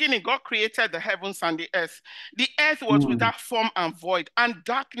the beginning, God created the heavens and the earth. The earth was without form and void, and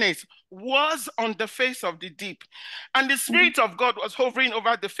darkness was on the face of the deep. And the Spirit of God was hovering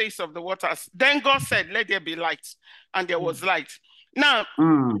over the face of the waters. Then God said, let there be light, and there was light. Now,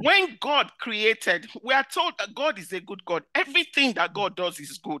 when God created, we are told that God is a good God. Everything that God does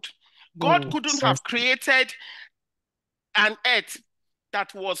is good. God couldn't have created an earth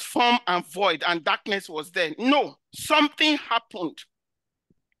that was form and void and darkness was there. No, something happened.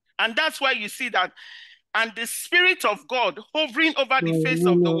 And that's why you see that. And the Spirit of God hovering over the face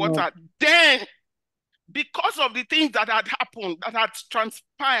of the water. Then, because of the things that had happened, that had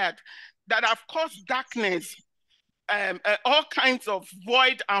transpired, that have caused darkness, all kinds of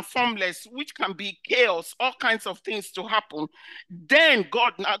void and formless, which can be chaos, all kinds of things to happen. Then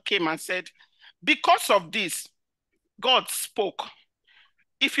God now came and said, because of this, God spoke.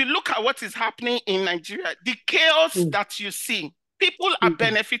 If you look at what is happening in Nigeria, the chaos that you see, people are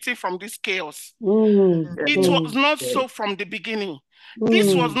benefiting from this chaos. It was not so from the beginning.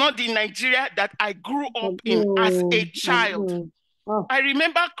 This was not the Nigeria that I grew up in as a child. I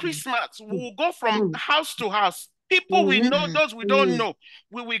remember Christmas, we will go from house to house. People we know, those we don't know.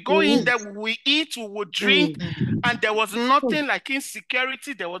 We will go in there, we will eat, we will drink, and there was nothing like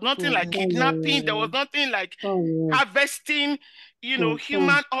insecurity, there was nothing like kidnapping, there was nothing like harvesting, you know,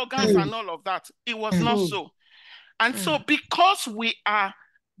 human organs and all of that. It was not so. And so because we are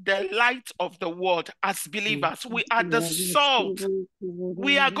the light of the world as believers, we are the salt.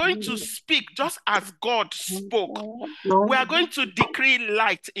 We are going to speak just as God spoke. We are going to decree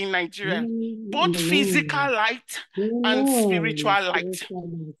light in Nigeria, both physical light and spiritual light.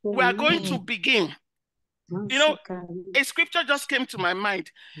 We are going to begin. You know, a scripture just came to my mind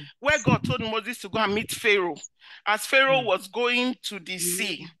where God told Moses to go and meet Pharaoh. As Pharaoh was going to the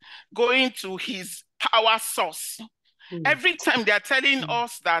sea, going to his power source. Every time they are telling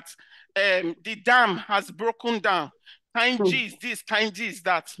us that the dam has broken down, Kainji is this, Kainji is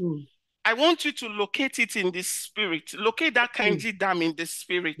that. I want you to locate it in the spirit. Locate that Kainji dam in the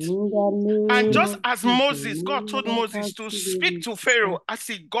spirit. And just as Moses, God told Moses to speak to Pharaoh as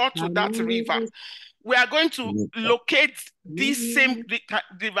he got to that river, we are going to locate this same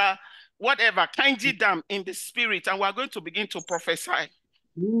river, whatever, Kainji dam in the spirit, and we are going to begin to prophesy.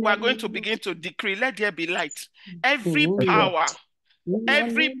 We are going to begin to decree, let there be light. Every power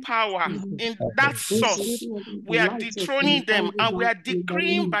in that source, we are dethroning them, and we are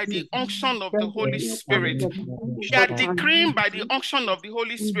decreeing by the unction of the Holy Spirit. We are decreeing by the unction of the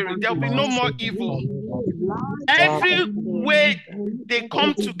Holy Spirit. There will be no more evil. Every way they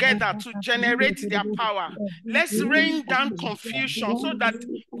come together to generate their power, let's rain down confusion so that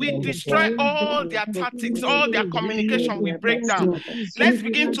we destroy all their tactics, all their communication, we break down. Let's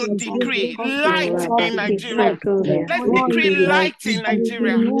begin to decree light in Nigeria. Let's decree light in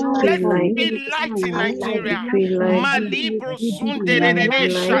Nigeria. Let's be light in Nigeria. Malibro sunde de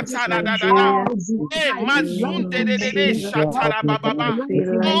shatara da da. Mazunde de shatara baba.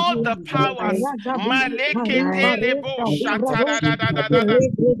 All the powers. Maleketelebo shatara da da da da.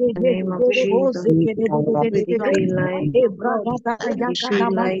 In the name of Jesus, we decree light. We decree light. We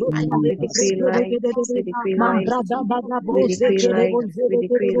decree light. We decree light. We decree light. We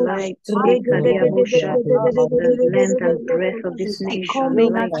decree light. The length and breadth of this nation,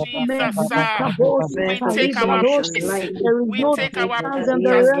 light. We take our light. We take our post as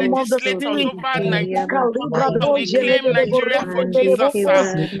legislators over Nigeria. We claim Nigeria for Jesus,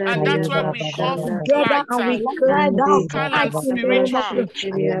 and that's why we call light. And spiritual.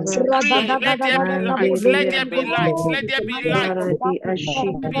 Decree, let there be light. Let there be light. Let there be light.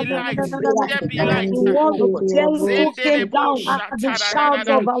 Be light. Let there be light. The one who came down at the shout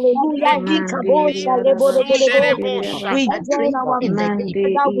of hallelujah. We join our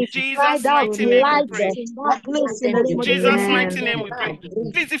together with Jesus' mighty name we pray. In Jesus' mighty name we pray.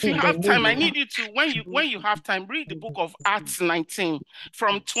 Please, if you have time, I need you to, when you have time, read the book of Acts 19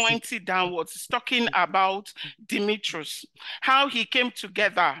 from 20 downwards. It's talking about Demetrius, how he came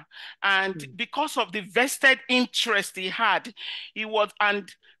together, and because of the vested interest he had,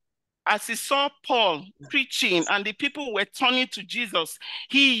 as he saw Paul preaching and the people were turning to Jesus,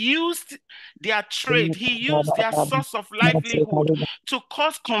 he used their trade, he used their source of livelihood to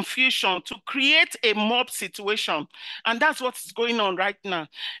cause confusion, to create a mob situation. And that's what's going on right now.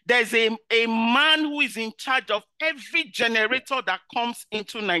 There's a man who is in charge of every generator that comes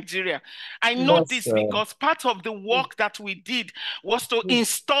into Nigeria. I know this because part of the work that we did was to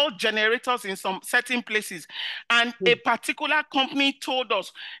install generators in some certain places. And a particular company told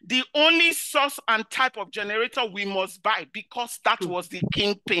us the only source and type of generator we must buy, because that was the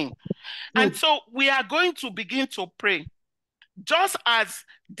kingpin. And so we are going to begin to pray. Just as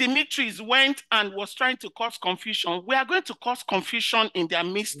Demetrius went and was trying to cause confusion, we are going to cause confusion in their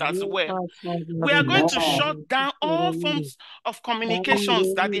midst as well. We are going to shut down all forms of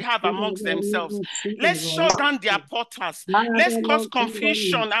communications that they have amongst themselves. Let's shut down their portals. Let's cause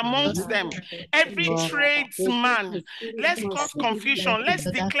confusion amongst them. Every tradesman, let's cause confusion. Let's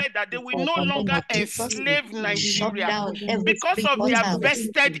declare that they will no longer enslave Nigeria because of their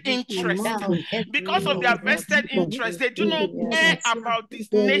vested interest. Because of their vested interest, they do not care about this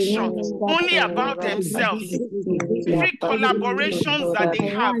imagination only about themselves. Free collaborations that they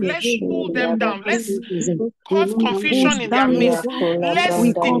have, let's pull them down. Let's cause confusion in their midst. Let's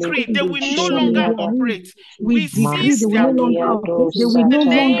decree they will no longer operate. We seize their power. They will no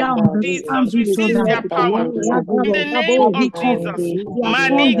longer Jesus, we seize their power. In the name of Jesus. In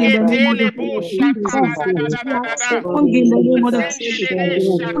the name of Jesus.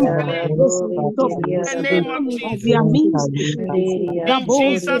 In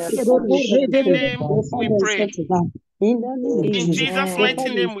Jesus' name we pray. In Jesus' mighty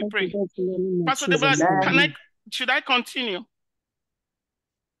name we pray. Pastor Debola, should I continue?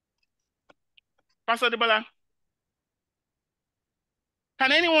 Pastor Debola,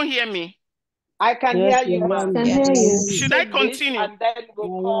 can anyone hear me? I can hear you, ma'am. Should I continue? And then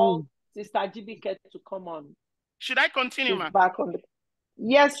we'll call Sister Jibike to come on. Should I continue, ma'am? Back on the...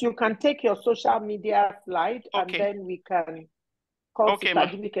 Yes, you can take your social media slide, and then we can call Sister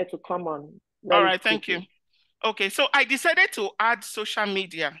Jibike to come on. All right, thank you. Okay, so I decided to add social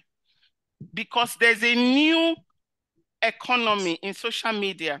media because there's a new economy in social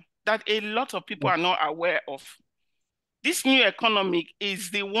media that a lot of people are not aware of. This new economy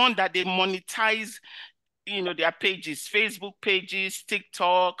is the one that they monetize, their pages, Facebook pages,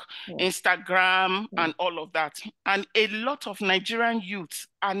 TikTok, Instagram, and all of that. And a lot of Nigerian youths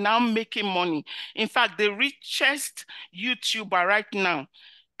are now making money. In fact, the richest YouTuber right now,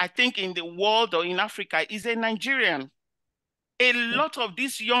 I think in the world or in Africa, is a Nigerian. A lot of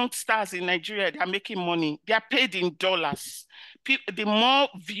these young stars in Nigeria, they are making money. They are paid in dollars. The more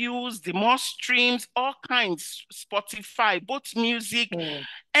views, the more streams, all kinds, Spotify, both music,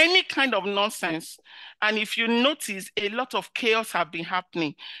 any kind of nonsense. And if you notice, a lot of chaos have been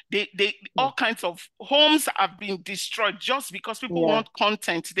happening. All kinds of homes have been destroyed just because people want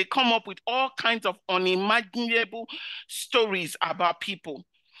content. They come up with all kinds of unimaginable stories about people.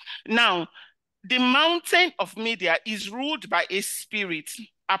 Now, the mountain of media is ruled by a spirit,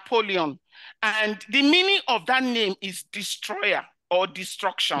 Apollyon, and the meaning of that name is destroyer or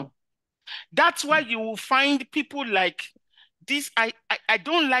destruction. That's why you will find people like this. I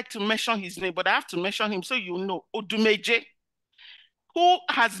don't like to mention his name, but I have to mention him so you know, Odumeje, who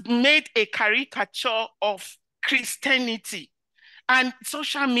has made a caricature of Christianity and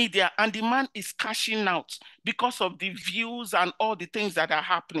social media, and the man is cashing out because of the views and all the things that are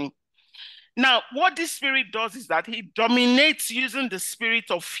happening. Now, what this spirit does is that he dominates using the spirit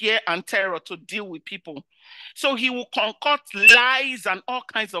of fear and terror to deal with people. So he will concoct lies and all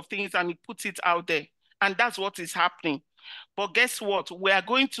kinds of things, and he puts it out there. And that's what is happening. But guess what? We are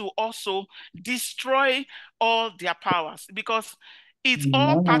going to also destroy all their powers because it's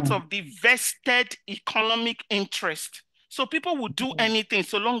all part of the vested economic interest. So people will do anything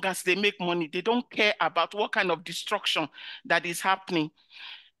so long as they make money. They don't care about what kind of destruction that is happening.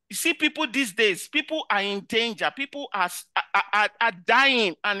 You see, people these days, people are in danger. People are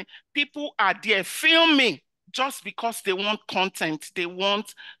dying, and people are there filming just because they want content. They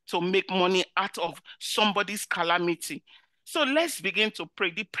want to make money out of somebody's calamity. So let's begin to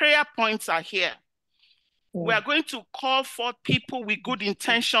pray. The prayer points are here. We are going to call for people with good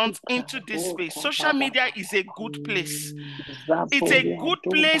intentions into this space. Social media is a good place. It's a good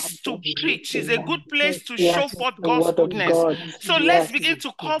place to preach. It's a good place to show forth God's goodness. So let's begin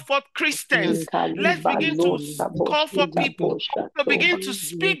to call forth Christians. Let's begin to call for people to begin to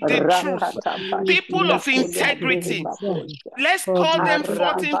speak the truth. People of integrity. Let's call them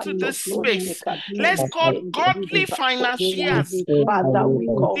forth into this space. Let's call godly financiers,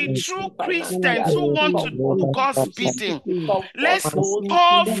 the true Christians who want to God's bidding. Let's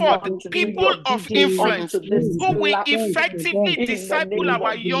call for people of influence who will effectively disciple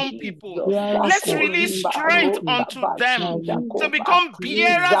our young people. Let's release strength unto them to become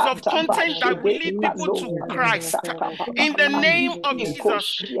bearers of content that will lead people to Christ. In the name of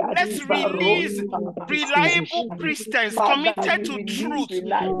Jesus, let's release reliable Christians committed to truth,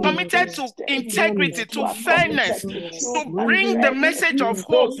 committed to integrity, to fairness, to bring the message of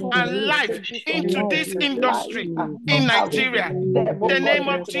hope and life into this industry in Nigeria. In the name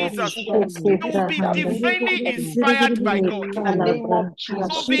of Jesus, you will be divinely inspired by God. You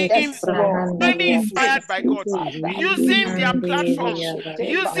will be divinely inspired by God, using their platforms,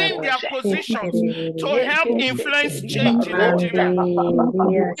 using their positions to help influence change in Nigeria. In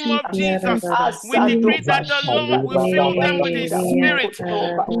the name of Jesus, we decree that the Lord will fill them with His Spirit.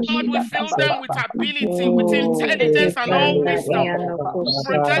 God will fill them with ability, with intelligence and all wisdom to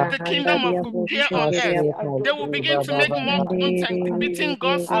protect the kingdom of here on earth. They will begin to make more content depicting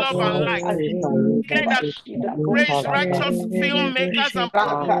God's love and light. Declare that raise righteous filmmakers and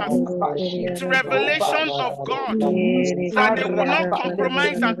producers to revelation of God, that they will not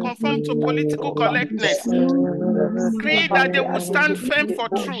compromise and conform to political correctness. Decree that they will stand firm for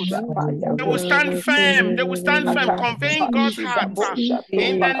truth. They will stand firm. They will stand firm, conveying God's heart.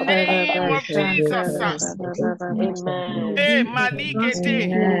 In the name of Jesus. Amen. Hey,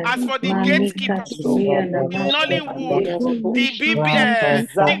 Maligete. As for the gatekeepers in Nollywood, the Big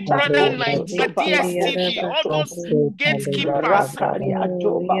Brother 9, DSTV, all those gatekeepers,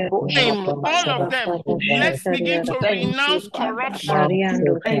 all of them, let's begin to renounce corruption.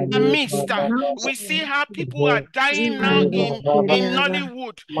 In the midst, we see how people are dying now in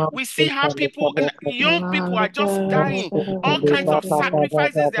Nollywood. We see how young people are just dying. All kinds of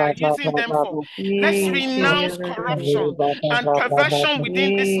sacrifices they are using them for. Let's renounce corruption and perversion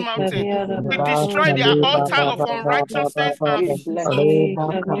within this mountain. We destroy their altar of unrighteousness and falsehood.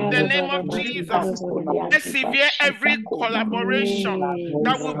 In the name of Jesus, let's sever every collaboration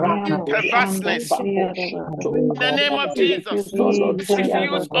that will bring perverseness. In the name of Jesus,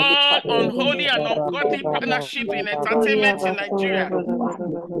 refuse all unholy and ungodly partnership in entertainment in Nigeria.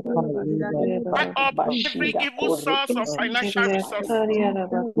 Back up every evil source of financial resources.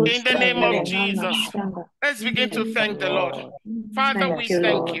 In the name of Jesus, let's begin to thank the Lord. Father, we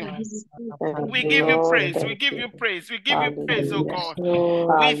thank you. We give you praise. We give you praise. We give you praise, oh God.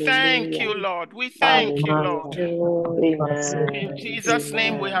 We thank you, Lord. We thank you, Lord. In Jesus'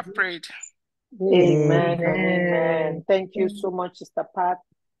 name we have prayed. Amen and amen. Thank you so much, Sister Pat.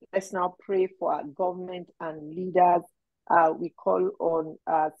 Let's now pray for our government and leaders. We call on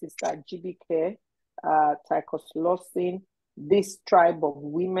Sister GBK, Tychus Lawson, this tribe of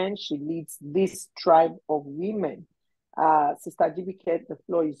women. She leads this tribe of women. Sister GBK, the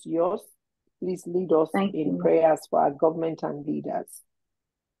floor is yours. Please lead us in prayers for our government and leaders.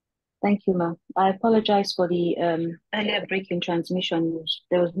 Thank you, ma'am. I apologize for the earlier break in transmission.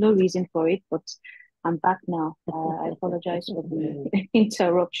 There was no reason for it, but I'm back now. I apologize for the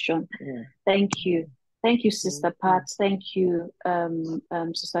interruption. Thank you. Thank you, Sister Pat. Thank you,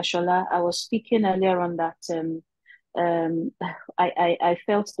 Sister Shola. I was speaking earlier on that I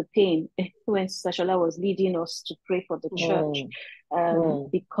felt the pain when Sister Shola was leading us to pray for the church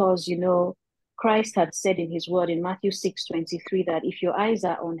because, you know, Christ had said in his word in Matthew 6:23 that if your eyes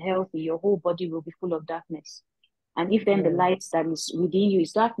are unhealthy, your whole body will be full of darkness. And if then the light that is within you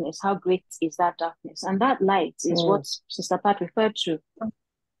is darkness, how great is that darkness? And that light is what Sister Pat referred to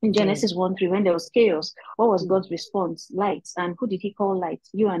in Genesis 1:3, when there was chaos. What was God's response? Light. And who did he call light?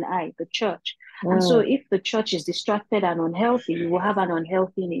 You and I, the church. And so if the church is distracted and unhealthy, we will have an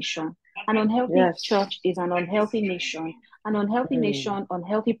unhealthy nation. An unhealthy church is an unhealthy nation. An unhealthy nation,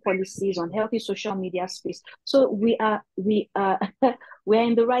 unhealthy policies, unhealthy social media space. So we are we're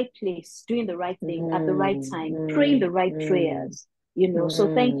in the right place, doing the right thing at the right time, praying the right prayers. You know.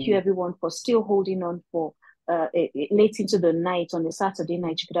 So thank you everyone for still holding on for late into the night on a Saturday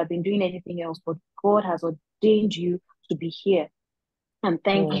night. You could have been doing anything else, but God has ordained you to be here. And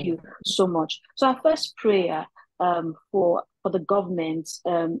thank you so much. So our first prayer for the government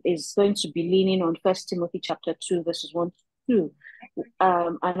is going to be leaning on 1 Timothy chapter 2, verses 1 to 2.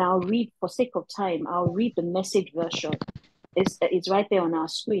 And I'll read, for sake of time, I'll read the Message version. It's right there on our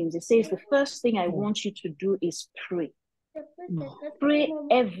screens. It says, the first thing I want you to do is pray. Pray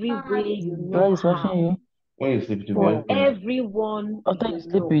every way you know how. For everyone, after you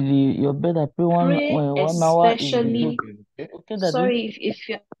sleep with your bed, I pray 1 hour. Especially, sorry, if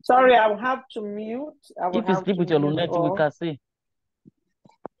you sorry, I will have to mute. If you sleep with your lunet, we can see.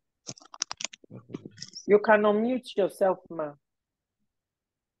 You can unmute yourself, ma'am.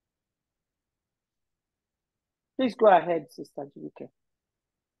 Please go ahead, Sister GBK.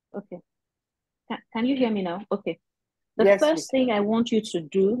 Okay. Can you hear me now? Okay. The first thing I want you to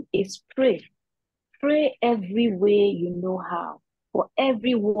do is pray. Pray every way you know how, for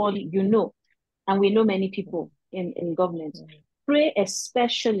everyone you know. And we know many people in government. Pray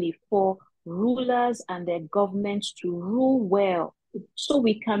especially for rulers and their governments to rule well, so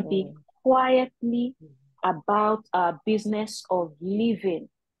we can be quietly about our business of living,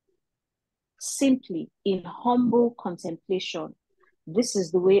 simply in humble contemplation, this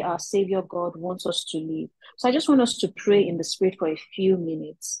is the way our Savior God wants us to live. So I just want us to pray in the Spirit for a few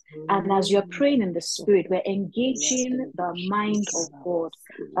minutes. And as you're praying in the Spirit, we're engaging the mind of God.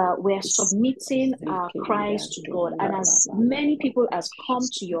 We're submitting our cries to God. And as many people as come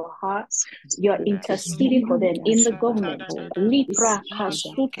to your heart, you're interceding for them in the government. Lipra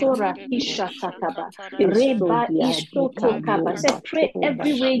kasuto rakisha takaba. Reba istoto kaba. Say, pray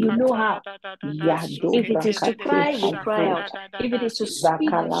every way you know how. If it is to cry, we cry out. If it is to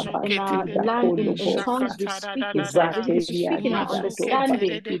speak in our language, in tongues, we speak in tongues. If it is to speak in our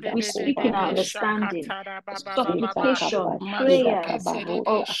understanding, we speak in our understanding. Supplication, prayers.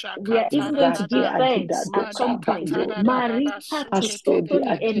 We are even going to give thanks at some point. Marika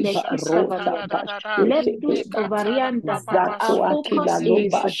tustotoli enekisavaliada. Leptus ovarianda. Our focus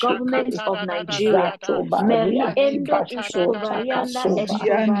is the government of Nigeria. Meri endo ustovarianda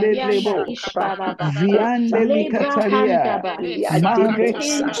estovarianda ishparaba. Lebra handaba.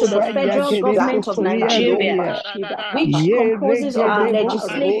 Pertain to the federal government of Nigeria, which composes of the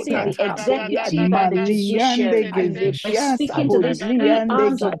legislative, the executive, and the judiciary. We're speaking to these three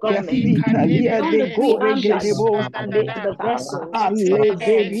arms of government. Beyond the three arms, the vessels,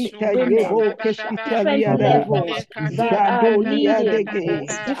 women, different levels that are leading,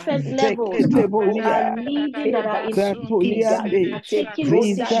 different levels are leading, that are taking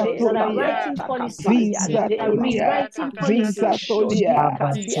decisions, that are writing policies, that are rewriting policies, speaking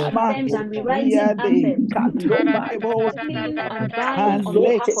anthems and rewriting anthems, killing and dying on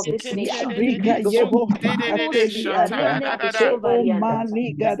behalf of this nation.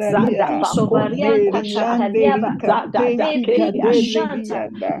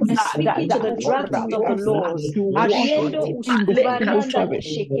 We're speaking to the draft of the laws,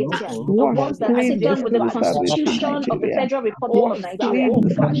 the ones that sit down with the Constitution of the Federal Republic of Nigeria,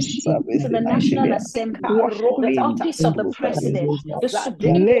 to the National Assembly, the office of the President, the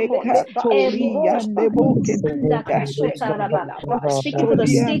Supreme Court, we're speaking to the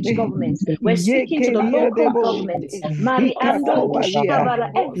state government, we're speaking to the local government, Mariando Ushkavara,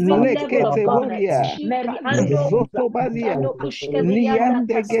 every level of governance,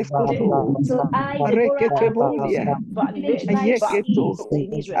 Mariando till I, Deborah, am village life ceased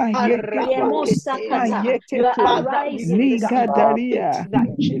in Israel. You are arising this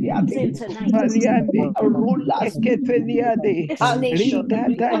nation,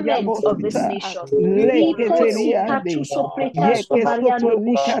 the government of this nation.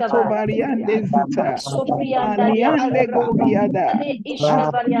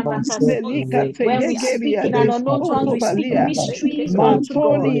 When we speak in an unknown tongue, we speak mysteries unto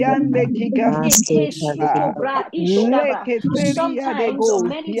God. Sometimes, or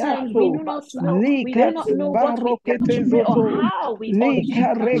many times, we do not know. We do not know what we ought to pray or how we ought to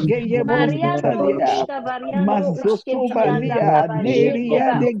pray. Mariano Ushkavariando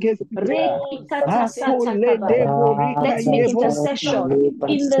Let's make intercession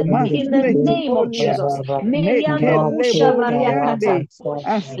in the name of Jesus. Mariano Ushavariakata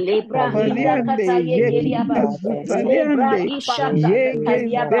Lebra Hiriakata Yegeriaba Lebra Ishata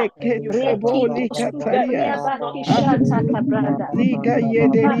Kaliaba Reki Ustuvariaba Kishata Kabranda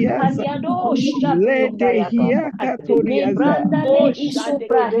Kaliado Shatu Lebranda Le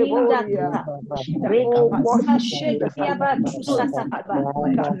Isopra Hindaka Reki Shekiaba Tusataba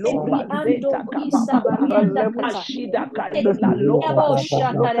Lebriando Isabarianda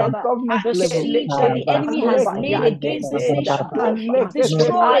the siege that the enemy has laid against this nation is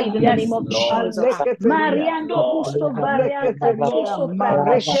destroyed in the name of Jesus. Mariando Usto Varianta Kiso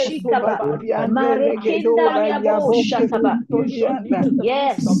Prakashikaba Marekenda Yabo Shataba.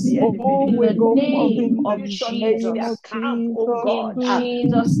 Yes, in the name of Jesus. In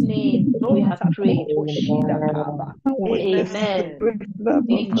Jesus' name we have prayed. Amen.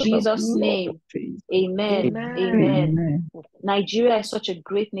 In Jesus' name. Amen. Amen. Nigeria is such a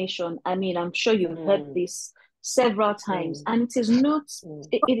great nation. I mean, I'm sure you've heard this several times, and it is not,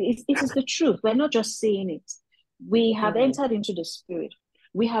 it is the truth. We're not just saying it. We have entered into the Spirit.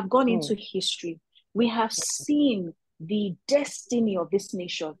 We have gone into history. We have seen the destiny of this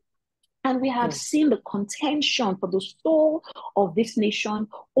nation. And we have seen the contention for the soul of this nation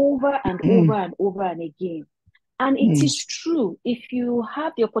over and over and over and again. And it is true, if you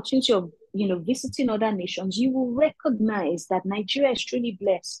have the opportunity of visiting other nations, you will recognize that Nigeria is truly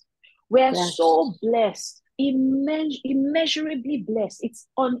blessed. We are so blessed, immeasurably blessed. It's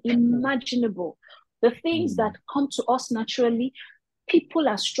unimaginable. The things that come to us naturally, people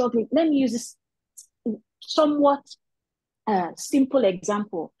are struggling. Let me use this somewhat simple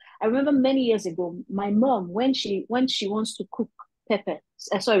example. I remember many years ago, my mom, when she wants to cook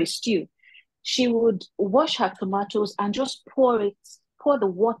stew, she would wash her tomatoes and just pour the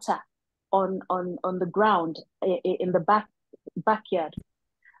water on the ground in the backyard.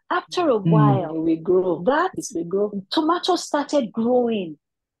 After a while, tomatoes started growing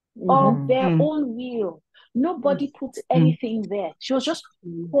of their own will. Nobody put anything there. She was just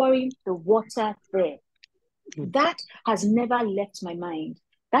pouring the water there. That has never left my mind.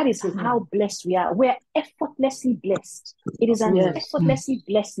 That is how blessed we are. We're effortlessly blessed. It is an effortlessly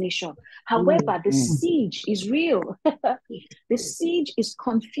blessed nation. However, the siege is real. The siege is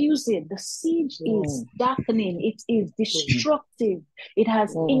confusing. The siege is darkening. It is destructive. It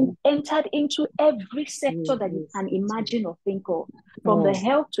has entered into every sector that you can imagine or think of, from the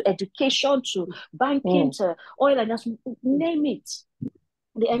health to education to banking to oil and gas, name it.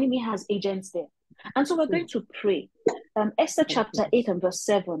 The enemy has agents there. And so we're going to pray. Esther chapter 8 and verse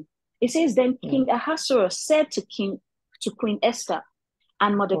 7. It says, then King Ahasuerus said to Queen Esther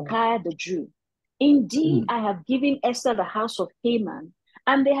and Mordecai the Jew, indeed, I have given Esther the house of Haman,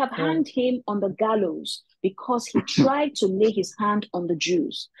 and they have hanged him on the gallows because he tried to lay his hand on the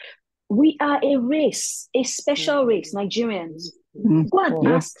Jews. We are a race, a special race, Nigerians. Go and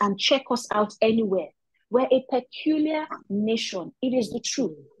ask and check us out anywhere. We're a peculiar nation. It is the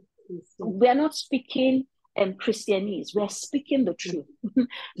truth. We are not speaking Christianese. We are speaking the truth.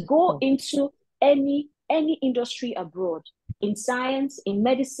 Go into any industry abroad, in science, in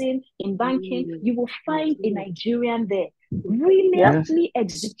medicine, in banking, you will find a Nigerian there, brilliantly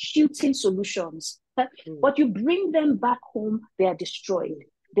executing solutions. But you bring them back home, they are destroyed.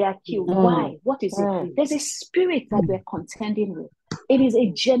 They are killed. Why? What is it? There's a spirit that we're contending with. It is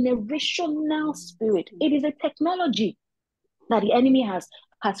a generational spirit. It is a technology that the enemy has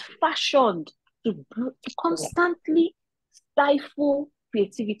fashioned to constantly stifle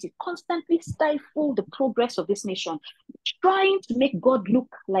creativity, constantly stifle the progress of this nation, trying to make God look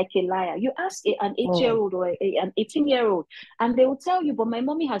like a liar. You ask an 8-year-old or an 18-year-old, and they will tell you, but my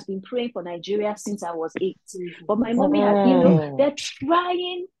mommy has been praying for Nigeria since I was 8. But my mommy has, they're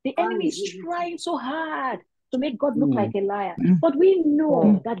trying, the enemy is trying so hard to make God look like a liar. But we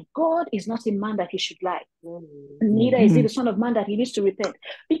know that God is not a man that he should lie. Neither is he the son of man that he needs to repent.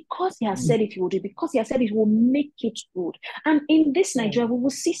 Because he has said it, he will do it. Because he has said it, he will make it good. And in this Nigeria, we will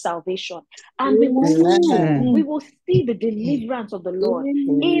see salvation. And we will see the deliverance of the Lord.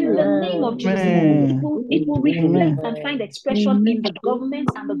 In the name of Jesus, it will reflect and find expression in the government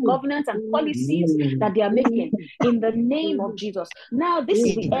and the governance and policies that they are making. In the name of Jesus. Now, this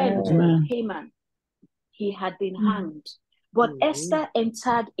is the end of Haman. He had been hanged, but Esther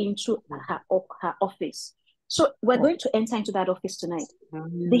entered into her office. So we're going to enter into that office tonight.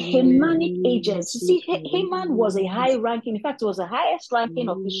 The Hamanic agents. You see, Haman was a high-ranking, in fact, it was the highest-ranking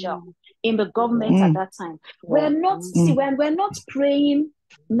official in the government at that time. We're not praying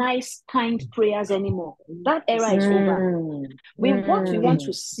nice, kind prayers anymore. That era is over. What we want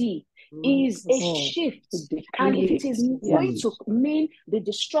to see is a shift, and if it is going to mean the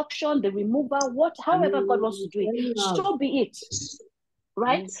destruction, the removal, however God wants to do it, so be it,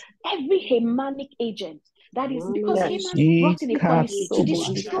 right? Every Hamanic agent, that is because Haman brought in a policy to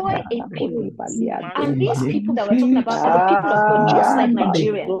destroy a people, and these people that we're talking about are the people of God, just like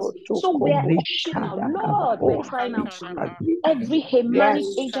Nigerians. So we're asking now, Lord, we're crying out to you. Every Hamanic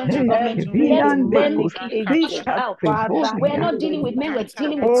agent in government, let them be pushed out. We're not dealing with men, we're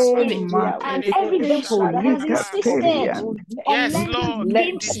dealing with spirits. And every vessel that has insisted on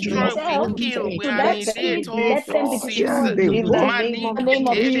lending itself to that spirit, let them be destroyed. In the name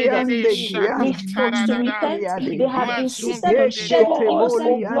of Jesus, refuse to repent. They have insisted on shedding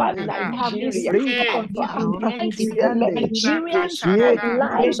innocent blood. They have insisted on Nigerians, on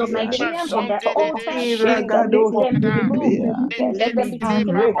lives of Nigerians, on their altars. Let them be removed. Let them be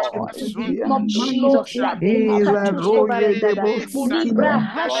taken out. Not Jesus.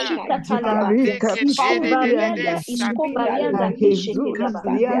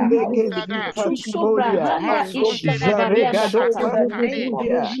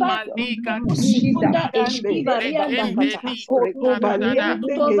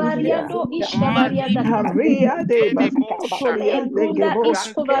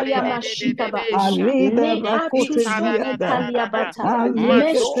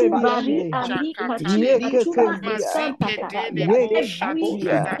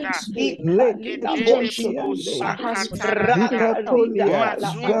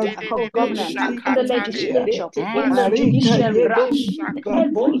 in the legislature, in the judiciary,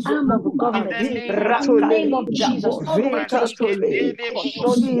 every arm of government. the name of Jesus, all the way to the spirit, remove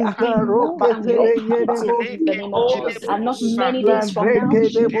and locate it in the name of Jesus. And not many days from now,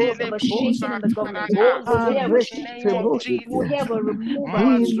 because of a shaking in the government, we'll hear a shifting, we'll hear a removal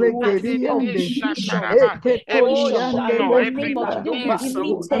of division, in the name of, they'll be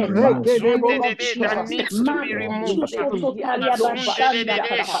deleted. that needs to be removed.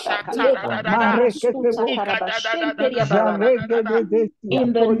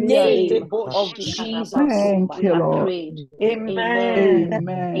 In the name of Jesus, we have prayed. Amen.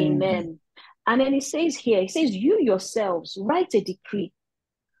 Amen. And then it says here, it says, you yourselves write a decree.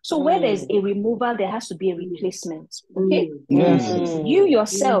 So where there's a removal, there has to be a replacement. Okay? Yes. You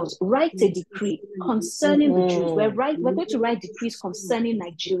yourselves write a decree concerning the Jews. We're going to write decrees concerning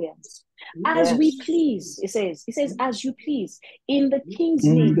Nigerians. As we please, it says, as you please, in the king's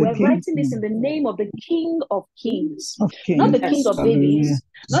name. We're writing this in the name of the King of Kings. Not the King of babies,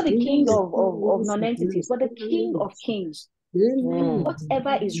 not the King of non-entities, but the King of Kings.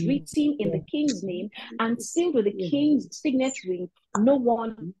 Whatever is written in the king's name and sealed with the king's signature, no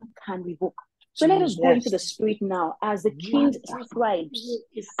one can revoke. So let us go into the spirit now as the king's scribes,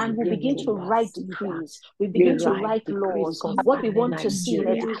 and we begin to write decrees. We begin to write laws, what we want to see in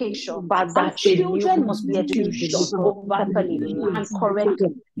education. Our children must be educated properly and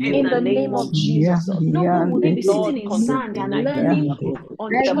correctly. In the name of Jesus. No more will they be sitting in sand and learning on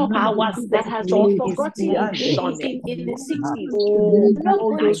chalk that has been forgotten in the 60s. We're not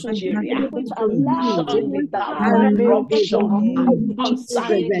going to allow any power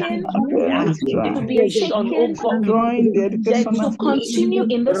to be taken to continue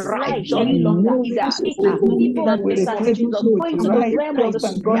in this life any longer. People going to the realm of the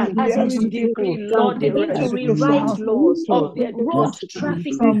spirit as a decree, Lord, they need to rewrite laws of the road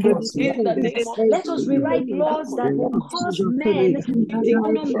traffic laws. Let us rewrite laws that will cause men to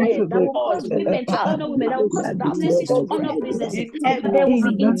honor men, that will cause women to honor women, that will cause businesses to honor businesses, and there will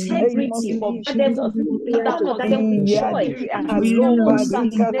be integrity, and there will be joy.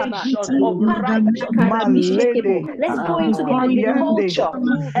 Let's go into the agriculture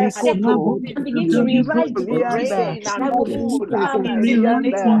sector and begin to rewrite decrees that will food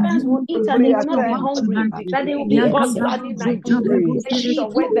farmers will eat and they will not be hungry, that they will be concerning Nigeria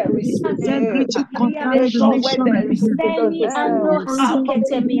where there is integrity, where there is any and no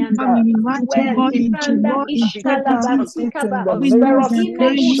aketemi and where Ifanda Ishkalabatikaba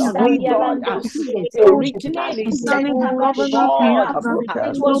originally said it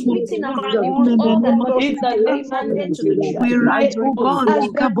was written about all that was commanded to the Jews. We write, oh God, as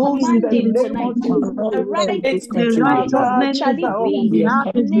we are commanding tonight, the right shall it be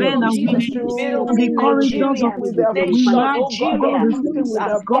men and women on the corridors of we write, Nigeria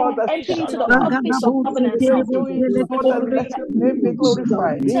entering into the office of governance in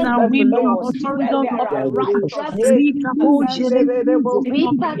our women on the corridors that God is able to remove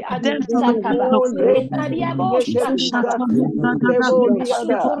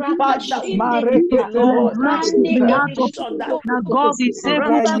peace in the name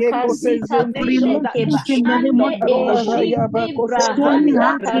of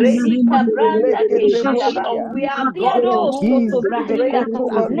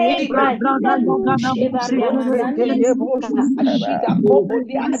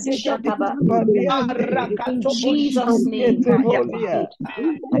in Jesus' name.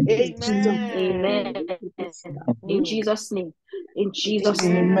 Amen. In Jesus' name. In Jesus'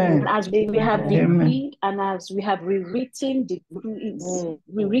 name. And as we have decreed and as we have rewritten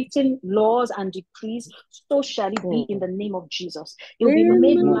laws and decrees, so shall it be in the name of Jesus. It will be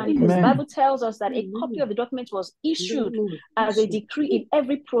made manifest. The Bible tells us that a copy of the document was issued as a decree in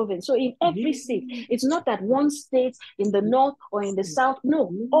every province. So in every state, it's not that one state in the north or in the south.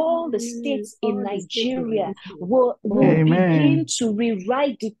 No, all the states in Nigeria will begin to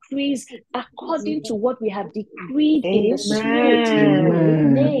rewrite decrees according to what we have decreed in the spirit. In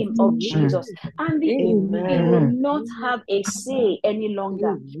the name of Jesus. And the enemy will not have a say any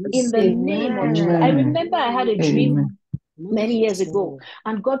longer in the name of Jesus. I remember I had a dream many years ago,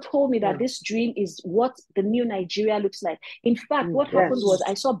 and God told me that this dream is what the new Nigeria looks like. In fact, what happened was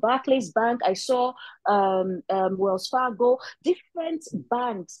I saw Barclays Bank, I saw Wells Fargo, different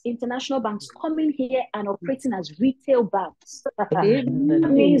banks, international banks coming here and operating as retail banks.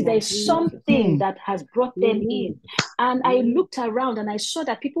 That means there's something that has brought them in. And I looked around and I saw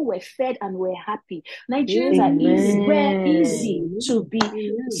that people were fed and were happy. Nigerians were easy to be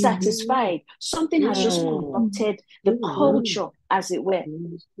satisfied. Something has just corrupted the culture as it were.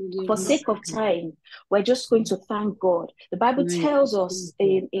 For sake of time, we're just going to thank God. The Bible tells us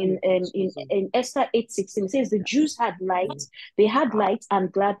in Esther 8:16, it says the Jews had light, they had light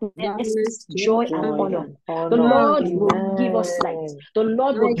and gladness, joy and honor. The Lord will give us light. The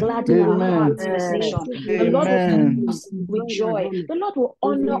Lord will gladden our hearts in this nation. The Lord will fill us with joy. The Lord will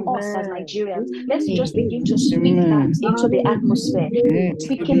honor us as Nigerians. Let's just begin to speak that into the atmosphere.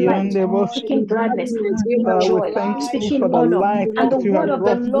 Speaking light, speaking gladness, speaking joy, speaking honor. And the word of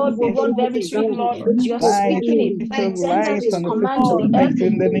the Lord will run very swiftly. You're speaking it. It sends out his command to the earth.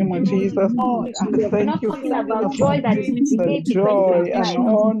 In the name of Jesus. We're not talking about joy that is delayed to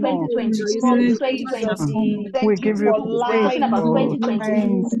 2025, 2026, 2020. We give you We're talking about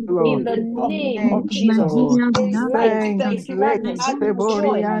 2026. In the name of Jesus. There's light, there's gladness, there's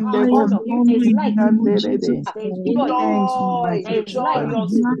joy, there's honor, there's light, there's joy, there's light,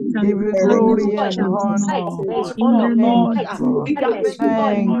 give you glory and honor. there's honor, light, gladness,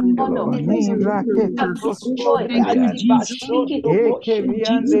 joy, honor, peace, joy. Speak it,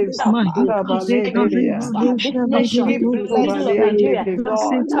 this nation, middle of Nigeria,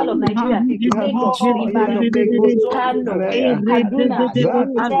 central of Nigeria, Lagos, Ibadan, Kano, Kaduna,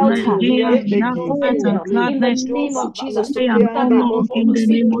 Delta, in the name of Jesus, to speak light,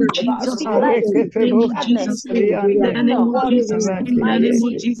 gladness,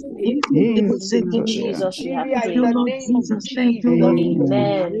 in Jesus, we have prayed.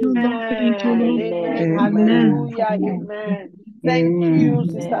 Amen. Hallelujah. Amen. Thank you,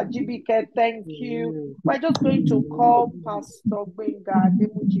 Sister Jibike. Thank you. We're just going to call Pastor Gbenga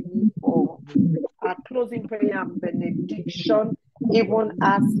Ademujimi for our closing prayer and benediction, even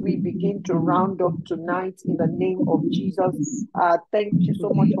as we begin to round up tonight in the name of Jesus. Thank you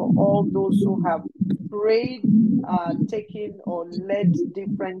so much for all those who have prayed, taken or led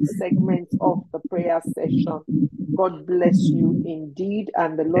different segments of the prayer session. God bless you indeed,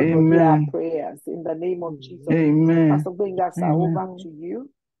 and the Lord will hear our prayers in the name of Jesus. Pastor Gbenga, over to you,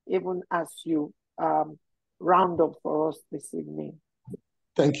 even as you round up for us this evening.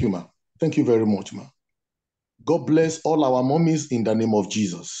 Thank you, ma. Thank you very much, ma. God bless all our mommies in the name of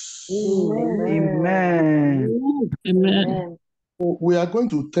Jesus. Amen. Amen. We are going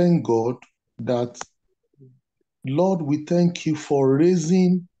to thank God that, Lord, we thank you for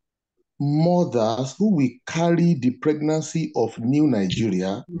raising mothers who will carry the pregnancy of new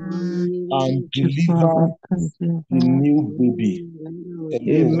Nigeria and deliver the new baby.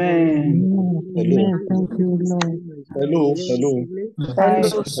 Amen. Hello. Thank you,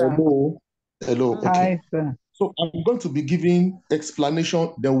 Lord. Hello. Okay. Hi, sir. So I'm going to be giving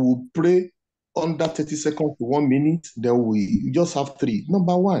explanation, then we'll pray under 30 seconds to 1 minute, then we just have 3.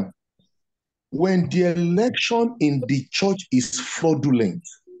 Number 1, when the election in the church is fraudulent,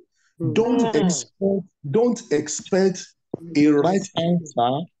 don't expect a right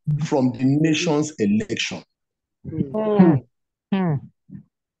answer from the nation's election.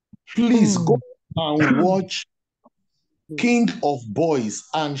 Please go and watch King of Boys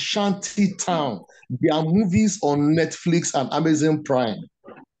and Shanty Town. Their movies on Netflix and Amazon Prime.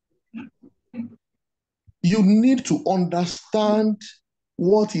 You need to understand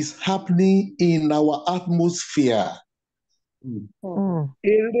what is happening in our atmosphere. We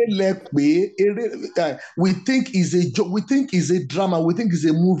think is a joke, we think is a drama, we think is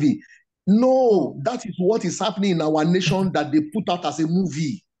a movie. No, that is what is happening in our nation that they put out as a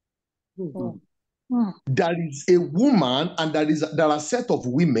movie. There is a woman and there are a set of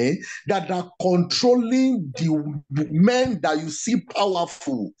women that are controlling the men that you see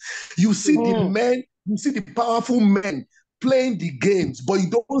powerful. You see the men, you see the powerful men playing the games, but you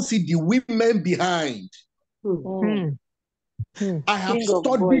don't see the women behind. I have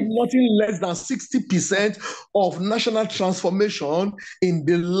studied nothing less than 60% of national transformation in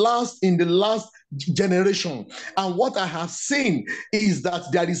the last generation, and what I have seen is that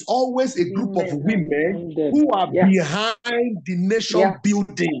there is always a group of women who are behind the nation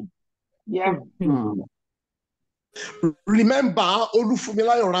building. Remember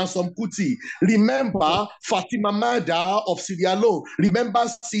Olufunmilayo Ransom Kuti. Remember Fatima Mada of Sierra Leone. Remember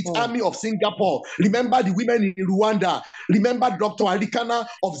Sid Army of Singapore. Remember the women in Rwanda. Remember Dr. Arikana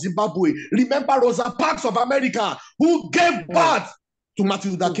of Zimbabwe. Remember Rosa Parks of America, who gave birth to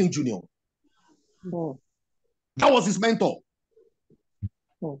Martin Luther King Jr. That was his mentor.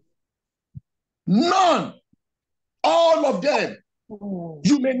 None. All of them.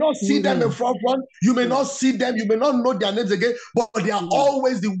 You may not see them in front one, you may not see them, you may not know their names again, but they are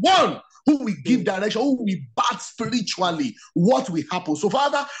always the one who will give direction, who will bat spiritually, what will happen. So,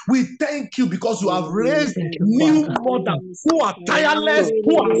 Father, we thank you because you have raised new mothers who are tireless,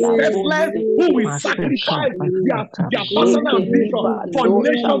 who are selfless, who will sacrifice their personal ambition for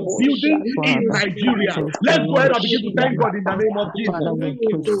nation building in Nigeria. Let's go ahead and begin to thank God in the name of Jesus.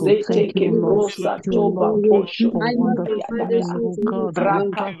 Thank you, Lord. Thank you, Lord.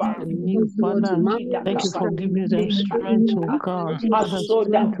 Thank you for giving them strength, oh God.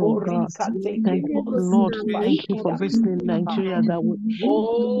 Strength, oh God. Thank you, Lord. Thank you for this new Nigeria that we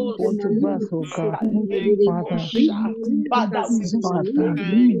want to birth, oh God. Father, oh, a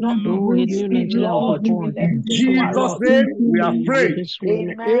new Nigeria will be born. In Jesus' name, we are praying.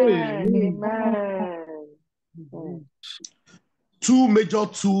 Amen. Two major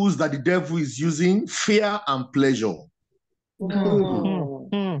tools that the devil is using: fear and pleasure.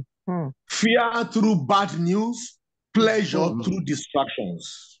 Fear through bad news, pleasure through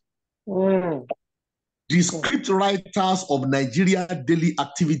distractions. The script writers of Nigeria daily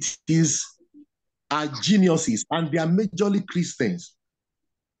activities are geniuses, and they are majorly Christians.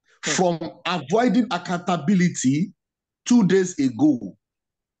 From avoiding accountability 2 days ago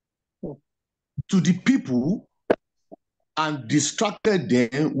to the people and distracted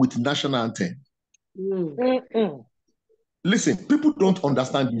them with national anthem. Listen, people don't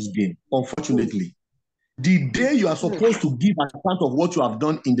understand this game, unfortunately. The day you are supposed to give account of what you have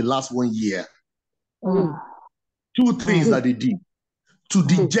done in the last 1 year, two things that they did. To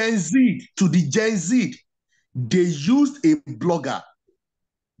the Gen Z, they used a blogger.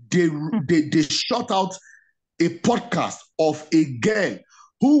 They shot out a podcast of a girl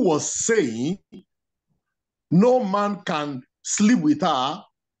who was saying no man can sleep with her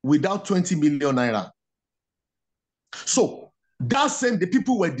without 20 million naira. So that same, the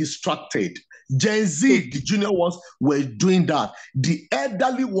people were distracted. Gen Z, the junior ones, were doing that. The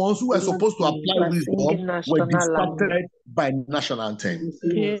elderly ones who were supposed to apply wisdom were distracted by national anthem.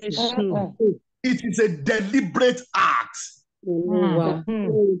 It is a deliberate act.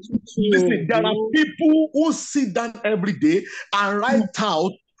 Listen, there are people who sit down every day and write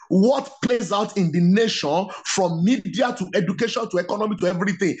out what plays out in the nation, from media to education to economy to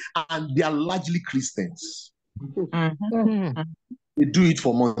everything, and they are largely Christians. They do it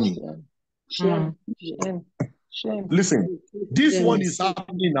for money. Shame. Listen, this one is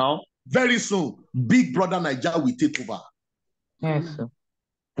happening now. Very soon, Big Brother Nigeria will take over. Yes, sir.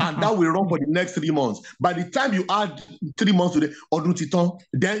 And that will run for the next 3 months. By the time you add 3 months to the Odun Titon,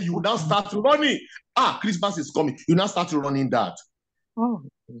 then you now start running. Christmas is coming. You now start running that.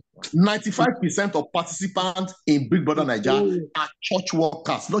 95% of participants in Big Brother Nigeria are church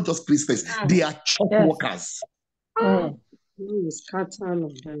workers, not just Christians. They are church workers.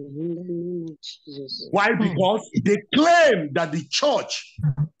 Why? Because they claim that the church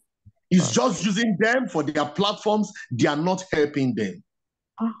is just using them for their platforms. They are not helping them.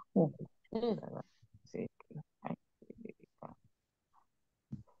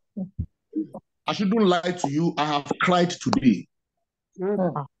 I shouldn't lie to you. I have cried today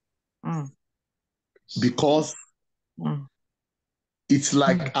because it's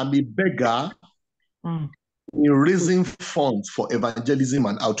like I'm a beggar in raising funds for evangelism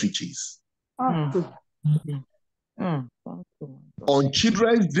and outreaches. On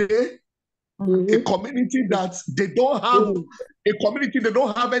Children's Day, a community that they don't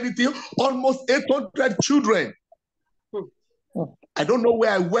have anything, almost 800 children. I don't know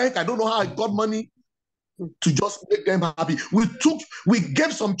where I went. I don't know how I got money to just make them happy. We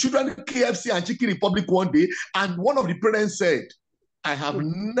gave some children KFC and Chicken Republic one day, and one of the parents said, I have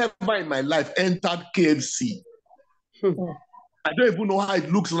never in my life entered KFC. I don't even know how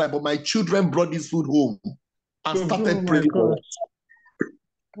it looks like, but my children brought this food home and started praying for us.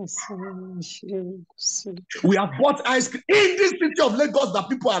 We have bought ice cream in this city of Lagos that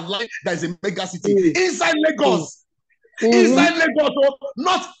people are lying that is a mega city. Inside Lagos. Inside Lagos,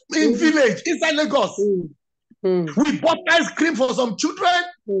 not in village, inside Lagos. We bought ice cream for some children,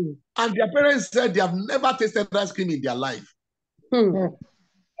 and their parents said they have never tasted ice cream in their life.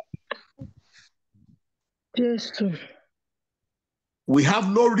 Yes, sir. We have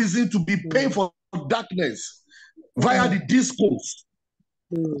no reason to be paying for darkness via the discourse,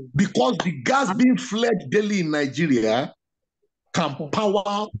 because the gas being fled daily in Nigeria can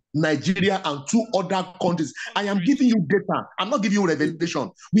power Nigeria and 2 other countries. I am giving you data. I'm not giving you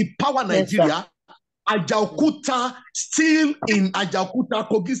revelation. We power Nigeria. Ajaokuta, still in Ajaokuta,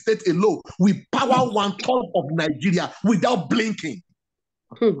 Kogi State alone, we power 1/3 of Nigeria without blinking.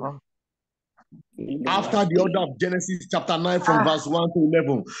 After the order of Genesis chapter 9 from verse 1 to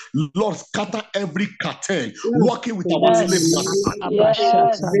 11, Lord, scatter every cartel working with our slave masters.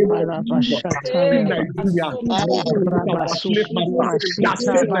 In Nigeria, our slave masters that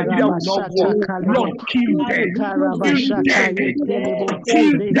says Nigeria will not work. Lord, kill them.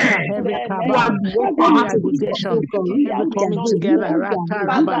 Kill them. Coming together,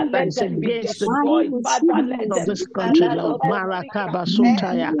 that is against the of this country, Lord. Marakaba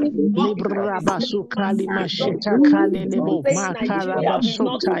Sotaya, Libraba Sukali Mashita Kalebo, Makaraba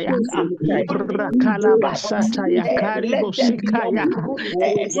Sotaya, Libra Kalabasataya, Karibo Sikaya,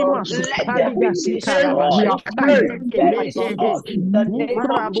 Imasukaliga Sikaraba,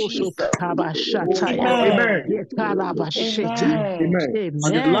 Librabo Sukabashataya, Yekalabashita. Amen.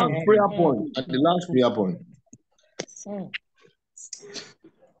 And the last prayer point.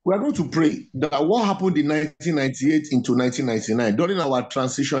 We are going to pray that what happened in 1998 into 1999 during our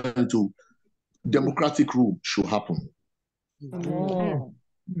transition into democratic rule should happen. That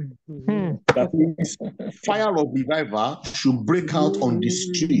means fire of revival should break out on the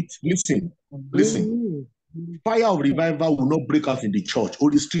street. Listen. Fire of revival will not break out in the church or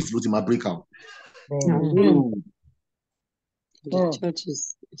the streets, but it might break out.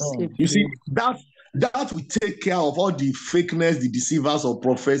 You see, that will take care of all the fakeness, the deceivers of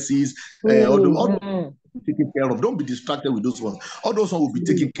prophecies, all taken care of. Don't be distracted with those ones. All those ones will be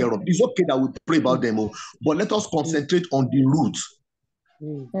taken care of. It's okay that we pray about them, but let us concentrate on the root.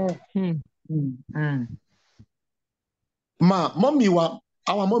 Mommy, our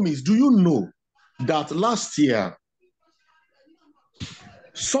mommies, do you know that last year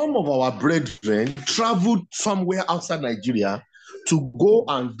some of our brethren traveled somewhere outside Nigeria to go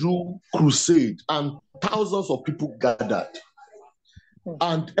and do crusade, and thousands of people gathered,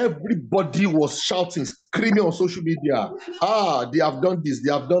 and everybody was shouting, screaming on social media, they have done this,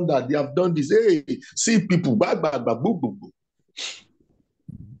 they have done that, they have done this. Hey, see people, boo, boo, boo.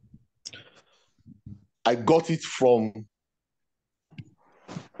 I got it from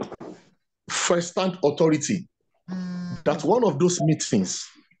first-hand authority that one of those meetings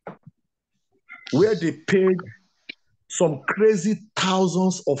where they paid some crazy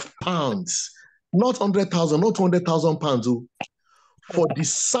thousands of pounds, not 100,000, not 200,000 pounds, for the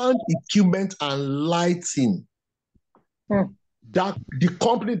sound equipment and lighting. That the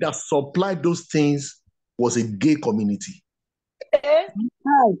company that supplied those things was a gay community.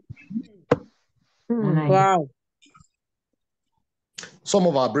 Wow. Some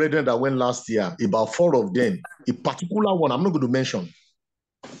of our brethren that went last year, about 4 of them, a particular one, I'm not going to mention.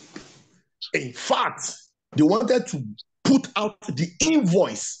 In fact, they wanted to put out the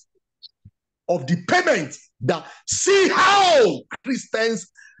invoice of the payment that see how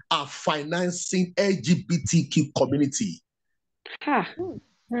Christians are financing LGBTQ community.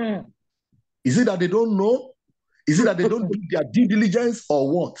 Is it that they don't know? Is it that they don't do their due diligence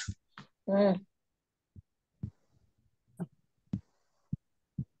or what?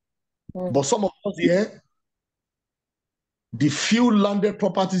 But some of us here, the few landed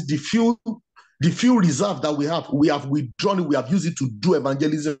properties, the few reserve that we have withdrawn it, we have used it to do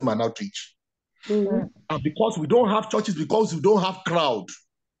evangelism and outreach. And because we don't have churches, because we don't have crowd,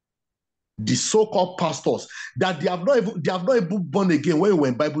 the so-called pastors that they have not even born again when we were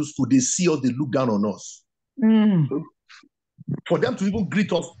in Bible school, they see us, they look down on us. For them to even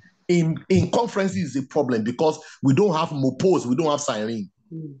greet us in conferences is a problem because we don't have mopos, we don't have siren.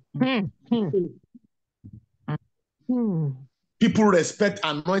 People respect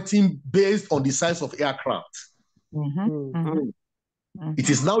anointing based on the size of aircraft. It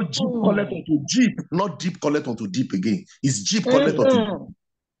is now Jeep collect onto Jeep, not Jeep collect onto Jeep again. It's Jeep collect onto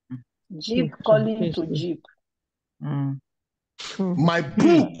Jeep calling to Jeep. My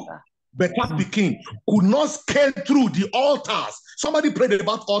book, Better Peking, could not scale through the altars. Somebody prayed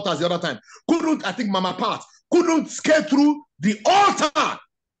about altars the other time. I think Mama Pat couldn't scale through the altar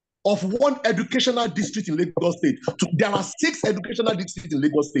of one educational district in Lagos State. There are 6 educational districts in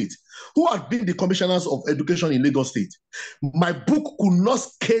Lagos State. Who have been the commissioners of education in Lagos State? My book could not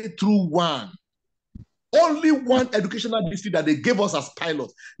scale through one. Only one educational district that they gave us as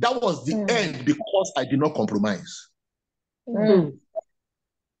pilot. That was the end because I did not compromise.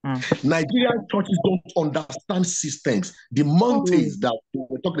 Nigerian churches don't understand systems. The mountains that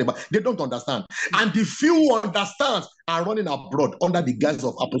we're talking about, they don't understand. And the few who understand are running abroad under the guise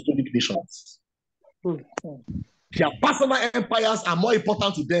of apostolic nations. Their personal empires are more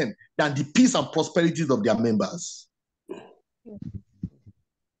important to them than the peace and prosperities of their members.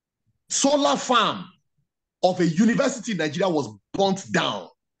 Solar farm of a university in Nigeria was burnt down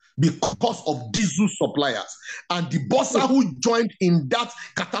because of diesel suppliers. And the bosser who joined in that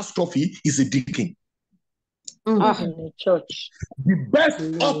catastrophe is a deacon. In the church. The best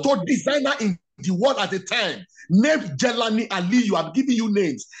auto designer in the world at the time, named Jelani Aliyu. I'm giving you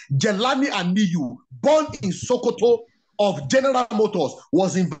names. Jelani Aliyu, born in Sokoto of General Motors,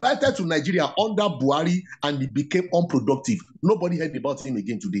 was invited to Nigeria under Buhari and he became unproductive. Nobody heard about him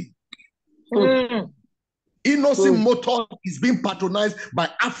again today. Innocent Motors is being patronized by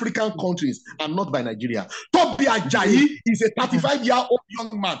African countries and not by Nigeria. Tobi Ajayi is a 35-year-old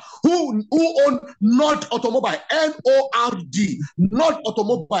young man who owned Nord Automobile, N-O-R-D, Nord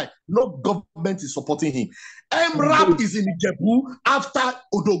Automobile. No government is supporting him. MRAP is in Ijebu after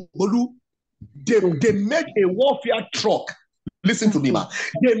Odogbolu. They made a warfare truck. Listen to me, man.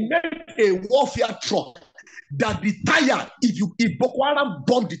 They made a warfare truck that the tire, if Boko Haram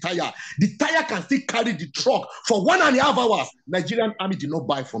bomb the tire can still carry the truck for 1.5 hours. Nigerian army did not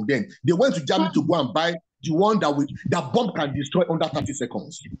buy from them. They went to Germany to go and buy the one that bomb can destroy under 30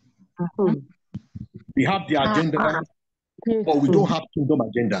 seconds. We have the agenda, but we don't have kingdom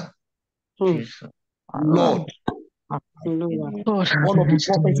agenda. Lord, one of the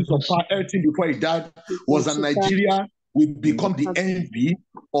prophecies of Pa-Elton before he died was that Nigeria will become the envy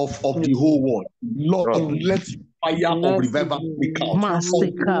of the whole world. Lord, let fire of revival break out. Let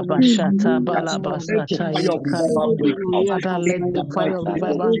the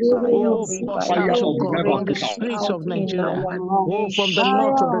fire of revival on the streets of Nigeria. From the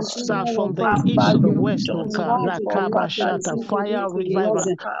north to the south, from the east to the west, fire of revival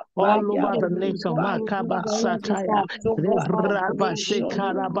all over the nation.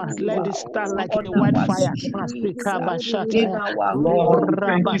 Let it stand like a white fire. Lord,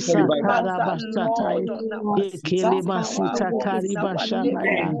 thank you for revival.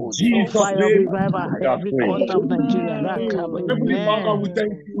 Fire of revival every corner of Nigeria. Heavenly Father, we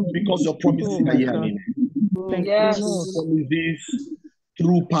thank you because your promises are here. Yes. Promises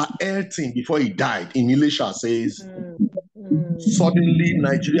through Pa-Elton before he died in Elisha says, suddenly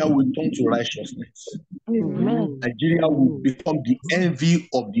Nigeria will turn to righteousness. Nigeria will become the envy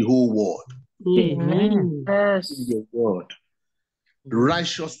of the whole world. Yes. Your word.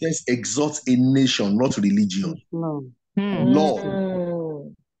 Righteousness exalts a nation, not religion. Lord,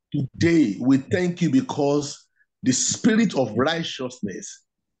 today we thank you because the spirit of righteousness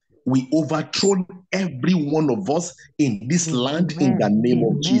will overthrow every one of us in this land in the name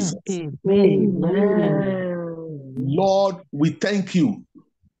of Jesus. Lord, we thank you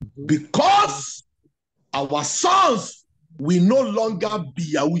because our sons will no longer be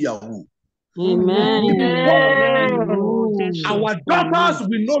Yahoo Yahoo. Our daughters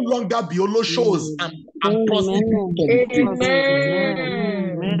will no longer be Oloshos and prostitutes. In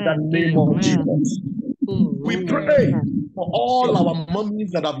the name of Jesus. We pray for all our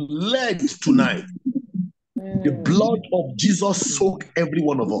mummies that have led tonight. The blood of Jesus soak every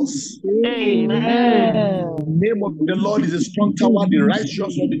one of us. Amen. The name of the Lord is a strong tower, the righteous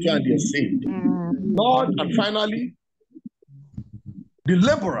run into and they are saved. Lord, and finally, the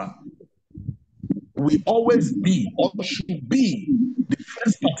laborer will always be or should be the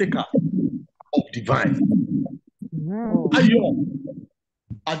first partaker of divine. Ayọ̀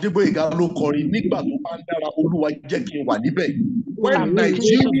Adébóyèga ló kọrin nígbà tó bá ń dára Olúwa jẹ́ kí n wà níbẹ̀. When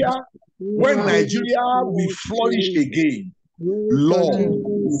Nigeria will flourish again, Lord, we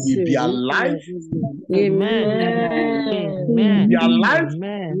will be alive. Amen. Be alive. We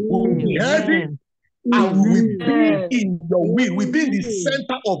will be healthy. And we will be in your will. We will be in the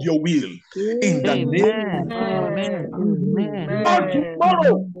center of your will. In the name of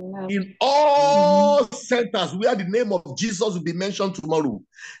tomorrow. In all centers where the name of Jesus will be mentioned tomorrow,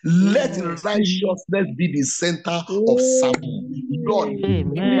 let righteousness be the center of sermon. God,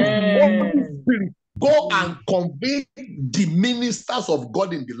 Holy Spirit, go and convey the ministers of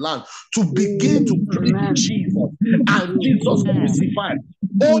God in the land to begin to preach Jesus and Jesus crucified.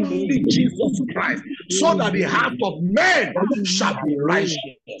 Only Jesus Christ, so that the heart of men shall be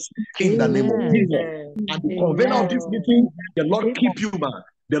righteous in the name of Jesus. And the convener of this meeting, the Lord keep you, man.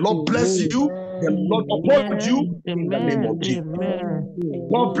 The Lord bless you. The Lord uphold you in the name of Jesus.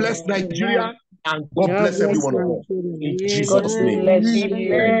 God bless Nigeria and God bless every one of us. In Jesus' name.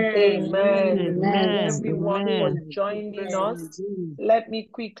 Amen. Everyone for joining us. Let me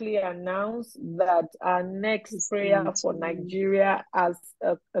quickly announce that our next prayer for Nigeria as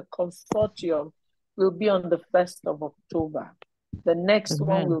a consortium will be on the 1st of October. The next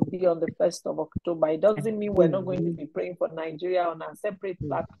one will be on the 1st of October. It doesn't mean we're not going to be praying for Nigeria on our separate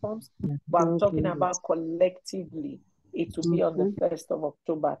platforms, but I'm talking about collectively. It will be on the 1st of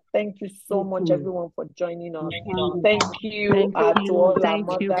October. Thank you so much, everyone, for joining us. Thank you to all our mothers.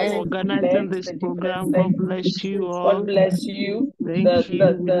 Thank you for organizing this program. God bless you all. God bless you. Thank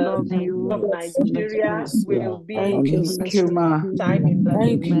you. We love you. Of Nigeria will be Thank you, ma. time in the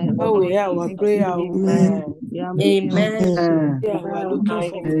Thank you. Oh, we have our prayer. Amen. Amen. Yeah, we're looking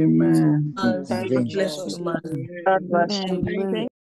forward. Amen. God bless you, man. God bless you.